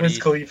even funny. Wiz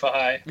Khalifa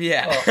high.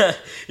 Yeah. Oh.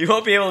 You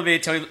won't be able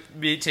to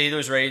maintain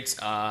those rates.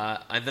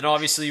 And then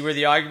obviously where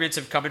the arguments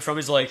have come in from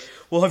is like,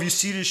 well, have you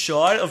seen his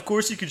shot? Of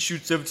course he can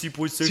shoot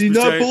 17.6%. See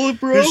that bullet,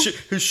 bro?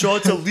 His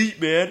shot's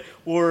elite, man.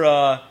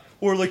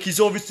 Or like he's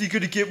obviously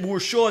going to get more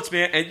shots,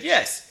 man. And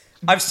yes,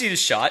 I've seen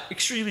his shot.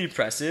 Extremely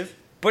impressive.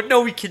 But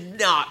no, we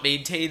cannot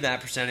maintain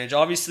that percentage.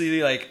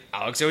 Obviously, like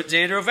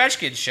Alexander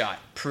Ovechkin's shot.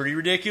 Pretty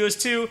ridiculous,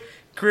 too.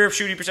 Career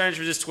shooting percentage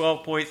was just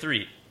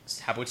 12.3.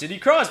 How about Sidney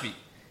Crosby?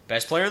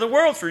 Best player in the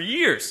world for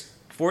years.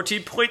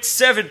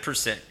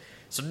 14.7%.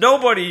 So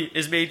nobody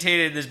is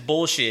maintaining this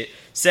bullshit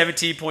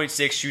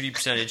 17.6 shooting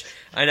percentage.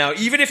 And now,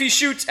 even if he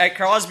shoots at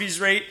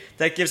Crosby's rate,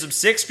 that gives him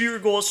 6 fewer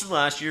goals from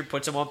last year,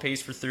 puts him on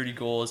pace for 30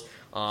 goals.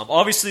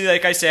 Obviously,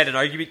 like I said, an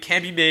argument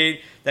can be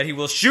made that he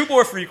will shoot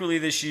more frequently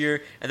this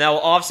year, and that will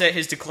offset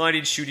his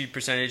declining shooting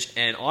percentage.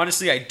 And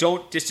honestly, I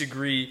don't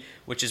disagree,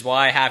 which is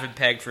why I have him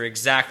pegged for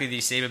exactly the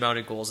same amount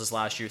of goals as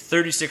last year.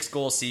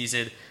 36-goal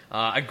season.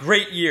 A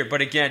great year, but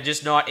again,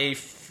 just not a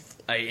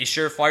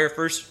surefire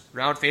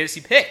first-round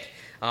fantasy pick.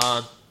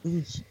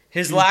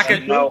 His lack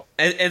of,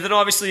 and then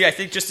obviously I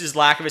think just his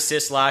lack of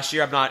assists last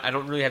year. I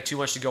don't really have too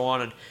much to go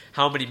on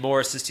how many more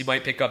assists he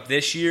might pick up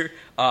this year.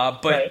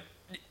 But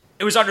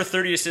it was under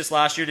 30 assists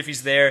last year. And if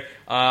he's there,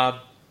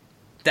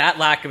 that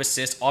lack of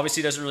assists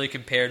obviously doesn't really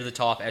compare to the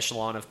top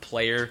echelon of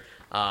player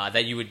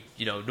that you would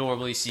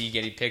normally see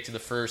getting picked in the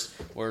first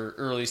or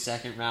early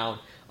second round.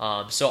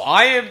 So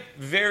I am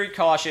very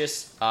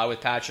cautious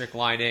with Patrick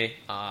Laine.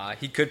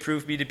 He could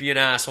prove me to be an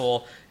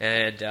asshole,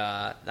 and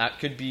that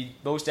could be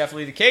most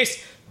definitely the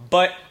case.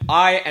 But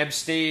I am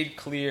staying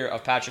clear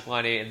of Patrick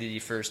Laine in the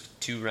first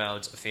 2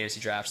 rounds of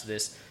fantasy drafts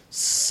this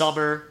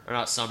summer, or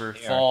not summer,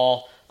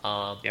 fall.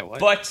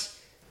 But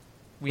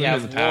we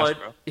have one.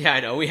 Yeah, I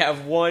know. We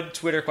have one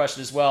Twitter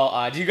question as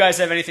well. Do you guys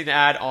have anything to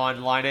add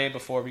on Laine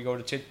before we go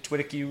to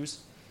Twitter cues?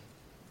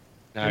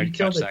 No, you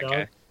killed that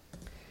guy.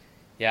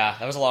 Yeah,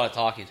 that was a lot of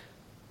talking,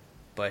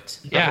 but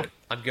yeah,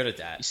 I'm good at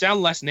that. You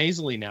sound less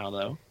nasally now,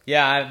 though.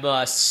 Yeah,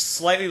 I'm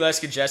slightly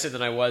less congested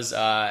than I was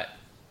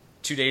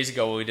 2 days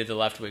ago when we did the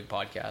Left Wing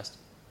podcast.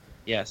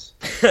 Yes.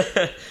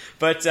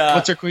 But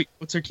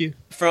what's our cue?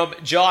 From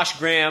Josh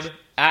Graham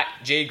at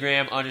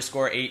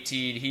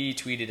jgraham_18. He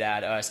tweeted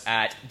at us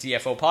at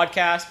DFO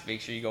Podcast.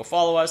 Make sure you go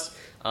follow us.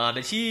 And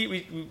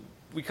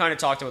we kind of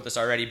talked about this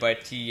already,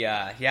 but he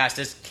asked,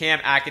 does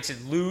Cam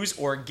Atkinson lose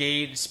or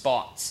gain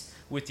spots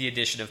with the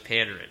addition of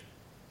Panarin?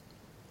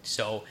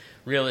 So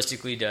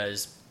realistically,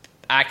 does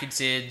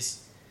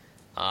Atkinson's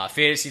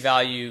fantasy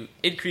value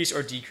increase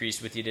or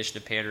decrease with the addition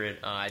of Panarin?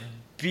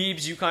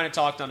 Beebs, you kind of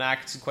talked on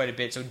Atkinson quite a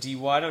bit, so D,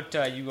 why don't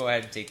you go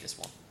ahead and take this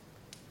one?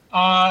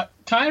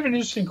 Kind of an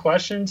interesting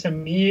question. To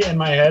me, in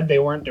my head, they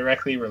weren't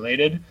directly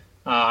related.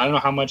 I don't know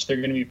how much they're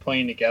going to be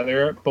playing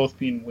together, both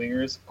being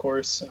wingers, of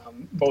course,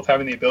 both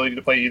having the ability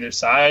to play either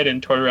side,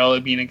 and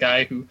Tortorella being a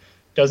guy who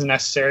doesn't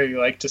necessarily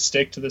like to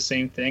stick to the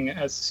same thing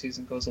as the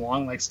season goes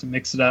along, likes to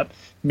mix it up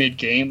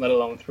mid-game, let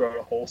alone throughout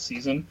a whole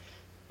season.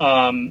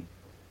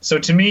 So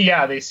to me,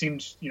 yeah, they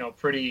seemed,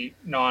 pretty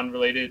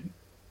non-related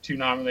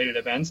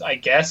events. I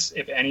guess,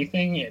 if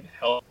anything, it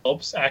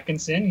helps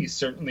Atkinson. He's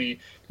certainly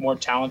more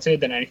talented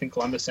than anything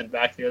Columbus sent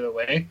back the other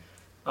way.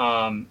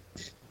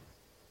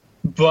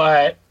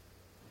 But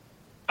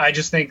I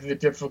just think the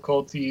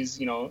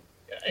difficulties,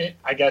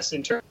 I guess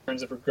in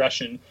terms of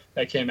regression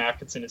that Cam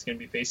Atkinson is going to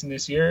be facing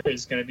this year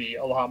is going to be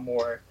a lot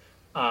more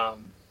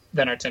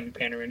than Artemi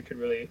Panarin could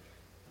really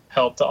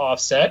help to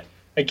offset.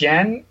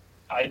 Again,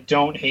 I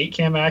don't hate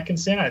Cam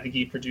Atkinson. I think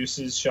he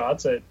produces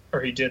shots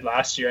or he did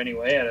last year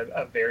anyway, at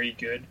a very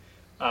good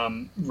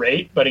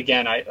rate. But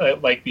again, I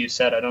like you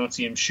said, I don't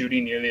see him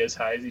shooting nearly as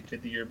high as he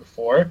did the year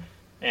before.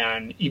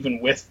 And even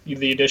with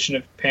the addition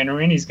of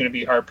Panarin, he's going to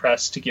be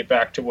hard-pressed to get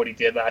back to what he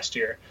did last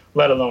year,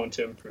 let alone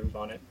to improve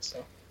on it.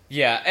 So.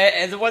 Yeah,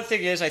 and the one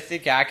thing is, I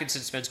think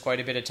Atkinson spends quite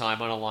a bit of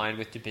time on a line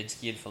with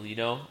Dubinsky and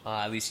Foligno.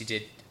 At least he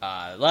did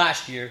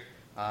last year.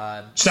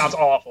 Sounds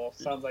awful.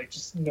 Sounds like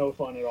just no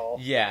fun at all.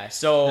 Yeah,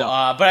 so,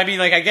 no. But I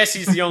mean, I guess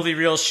he's the only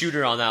real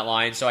shooter on that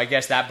line, so I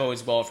guess that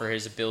bodes well for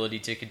his ability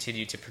to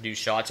continue to produce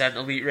shots at an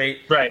elite rate.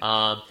 Right.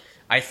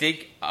 I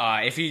think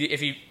if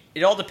he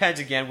it all depends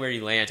again where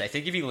he lands. I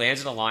think if he lands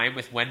in a line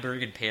with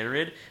Wenberg and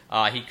Panarin,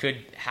 he could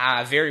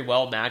have very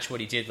well match what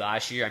he did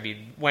last year. I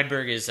mean,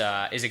 Wenberg is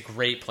a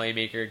great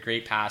playmaker,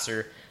 great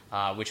passer,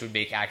 which would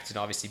make Atkinson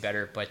obviously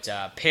better. But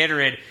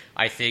Panarin,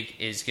 I think,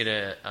 is going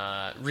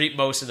to reap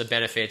most of the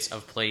benefits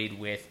of playing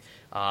with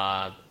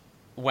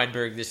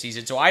Wenberg this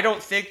season. So I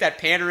don't think that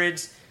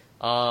Panarin's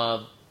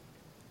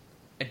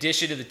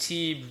addition to the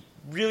team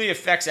really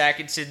affects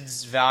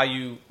Atkinson's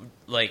value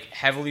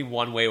heavily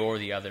one way or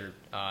the other,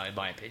 in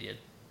my opinion.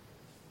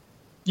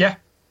 Yeah,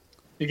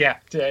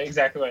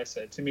 exactly what I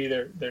said. To me,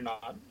 they're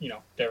not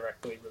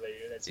directly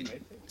related. That's my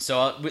thing.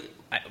 So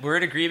we're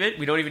in agreement.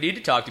 We don't even need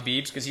to talk to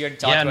Beebs because he already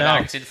talked about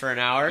Atkinson for an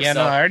hour. Yeah,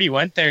 so. No, I already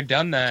went there,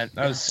 done that.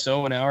 That was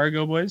an hour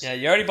ago, boys. Yeah,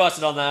 you already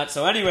busted on that.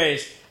 So,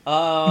 anyways,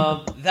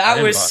 that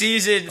was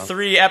season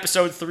 3,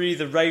 episode 3,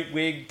 the Right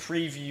Wing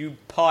Preview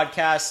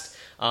podcast.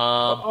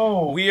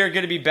 We are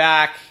going to be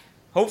back.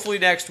 Hopefully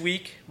next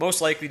week,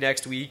 most likely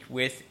next week,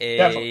 with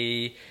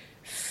a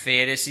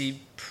fantasy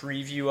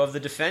preview of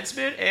the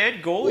defensemen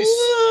and goalies.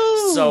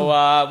 Woo!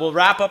 So we'll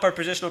wrap up our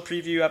positional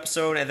preview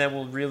episode, and then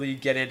we'll really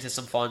get into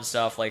some fun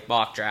stuff like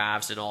mock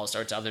drafts and all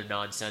sorts of other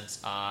nonsense.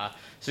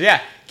 So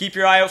yeah, keep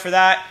your eye out for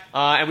that.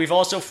 And we've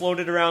also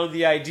floated around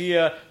the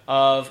idea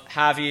of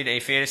having a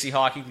fantasy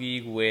hockey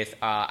league with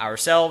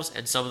ourselves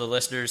and some of the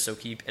listeners, so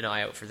keep an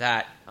eye out for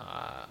that.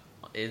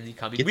 In the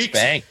coming weeks.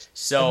 Spanked.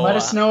 So let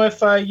us know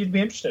if you'd be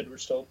interested. We're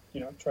still,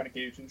 trying to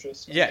gauge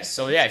interest. Yes.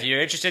 So yeah, if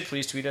you're interested,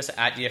 please tweet us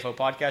at DFO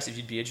Podcast if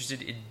you'd be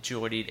interested in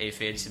joining a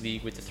fantasy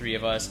league with the three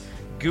of us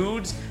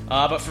goons.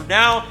 But for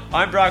now,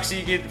 I'm Brock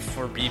Segan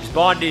for Beebs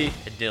Bondi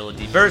and Dylan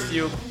D.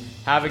 Berthium.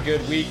 Have a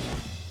good week,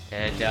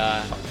 and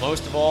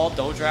most of all,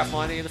 don't draft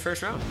lining in the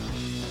first round.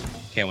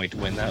 Can't wait to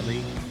win that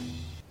league.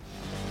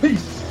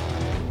 Peace.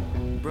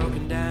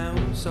 Broken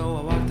down, so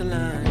I walk the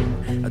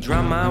line. I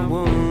drop my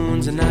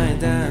wounds and I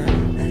ain't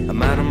down.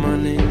 I'm out of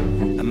money,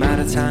 I'm out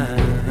of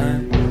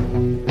time.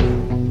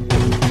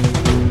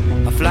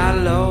 I fly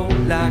low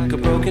like a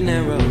broken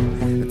arrow.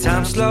 The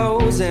time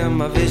slows and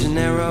my vision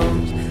narrows.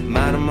 I'm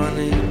out of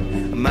money,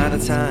 I'm out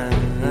of time.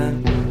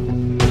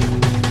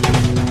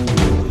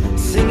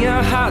 Sing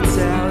your hearts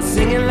out,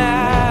 sing it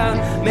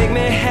loud. Make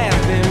me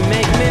happy,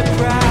 make me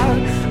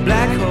proud.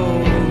 Black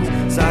holes,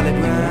 solid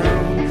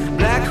ground.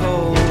 Black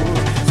holes.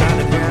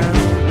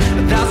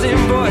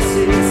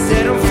 Voices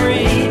set them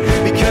free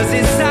because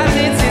this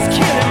silence is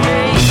killing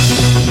me.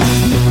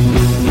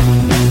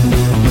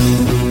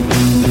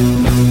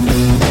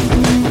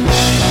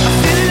 I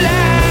feel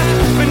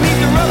alive beneath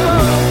the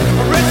rubble.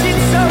 A wretched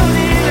soul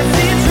in a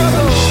sea of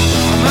trouble.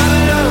 I'm out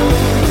alone,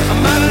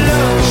 I'm out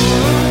alone.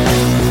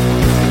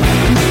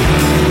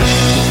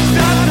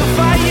 Start the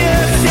fire,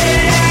 set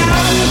it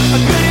out. A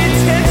good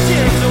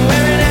intentions are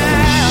wearing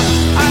out.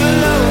 Out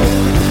alone,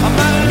 I'm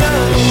out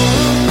alone.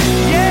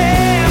 Yeah.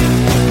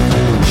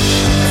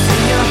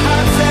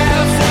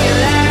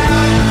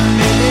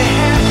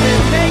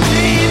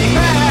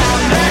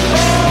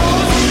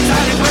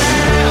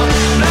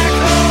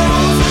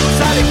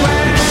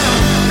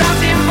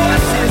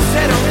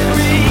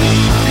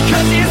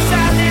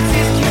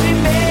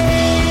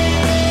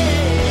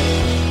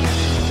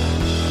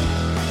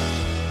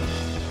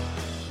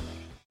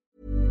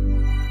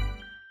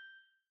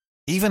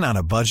 Even on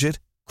a budget,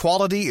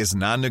 quality is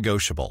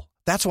non-negotiable.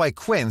 That's why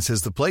Quince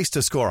is the place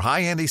to score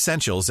high-end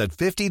essentials at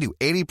 50 to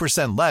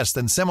 80% less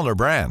than similar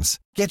brands.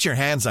 Get your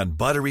hands on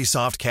buttery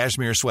soft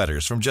cashmere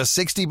sweaters from just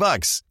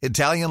 $60,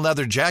 Italian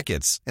leather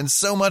jackets, and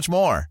so much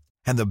more.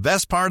 And the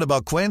best part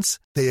about Quince,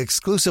 they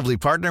exclusively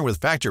partner with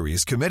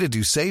factories committed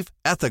to safe,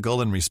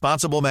 ethical, and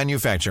responsible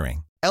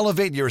manufacturing.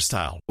 Elevate your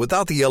style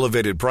without the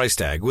elevated price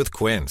tag with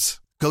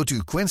Quince. Go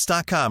to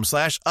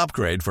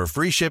quince.com/upgrade for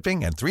free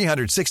shipping and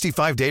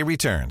 365-day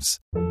returns.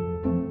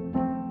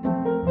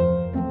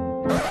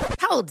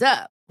 Hold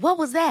up. What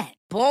was that?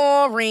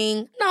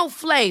 Boring. No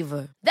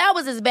flavor. That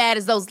was as bad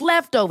as those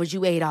leftovers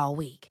you ate all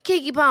week.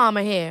 Keke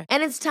Palmer here,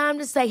 and it's time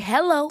to say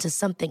hello to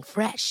something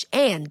fresh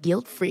and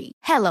guilt-free.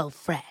 Hello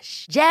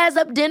Fresh. Jazz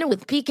up dinner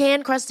with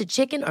pecan-crusted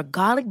chicken or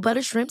garlic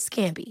butter shrimp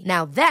scampi.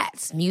 Now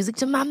that's music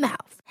to my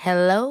mouth.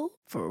 Hello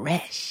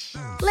Fresh.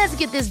 Let's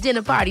get this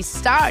dinner party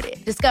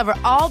started. Discover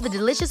all the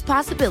delicious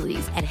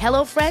possibilities at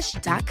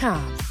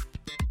HelloFresh.com.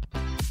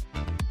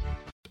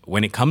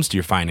 When it comes to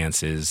your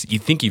finances, you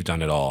think you've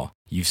done it all.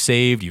 You've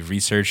saved, you've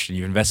researched, and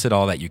you've invested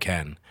all that you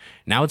can.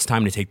 Now it's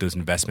time to take those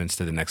investments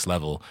to the next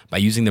level by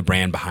using the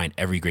brand behind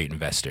every great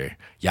investor,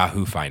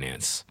 Yahoo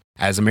Finance.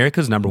 As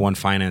America's #1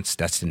 finance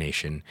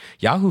destination,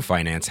 Yahoo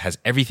Finance has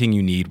everything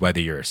you need, whether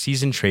you're a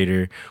seasoned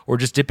trader or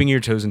just dipping your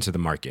toes into the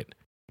market.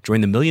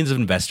 Join the millions of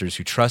investors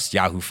who trust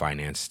Yahoo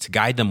Finance to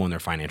guide them on their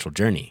financial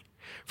journey.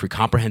 For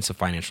comprehensive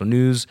financial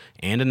news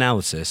and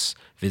analysis,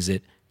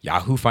 visit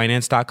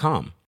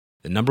yahoofinance.com,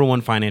 the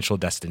 #1 financial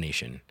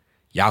destination,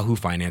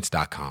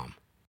 yahoofinance.com.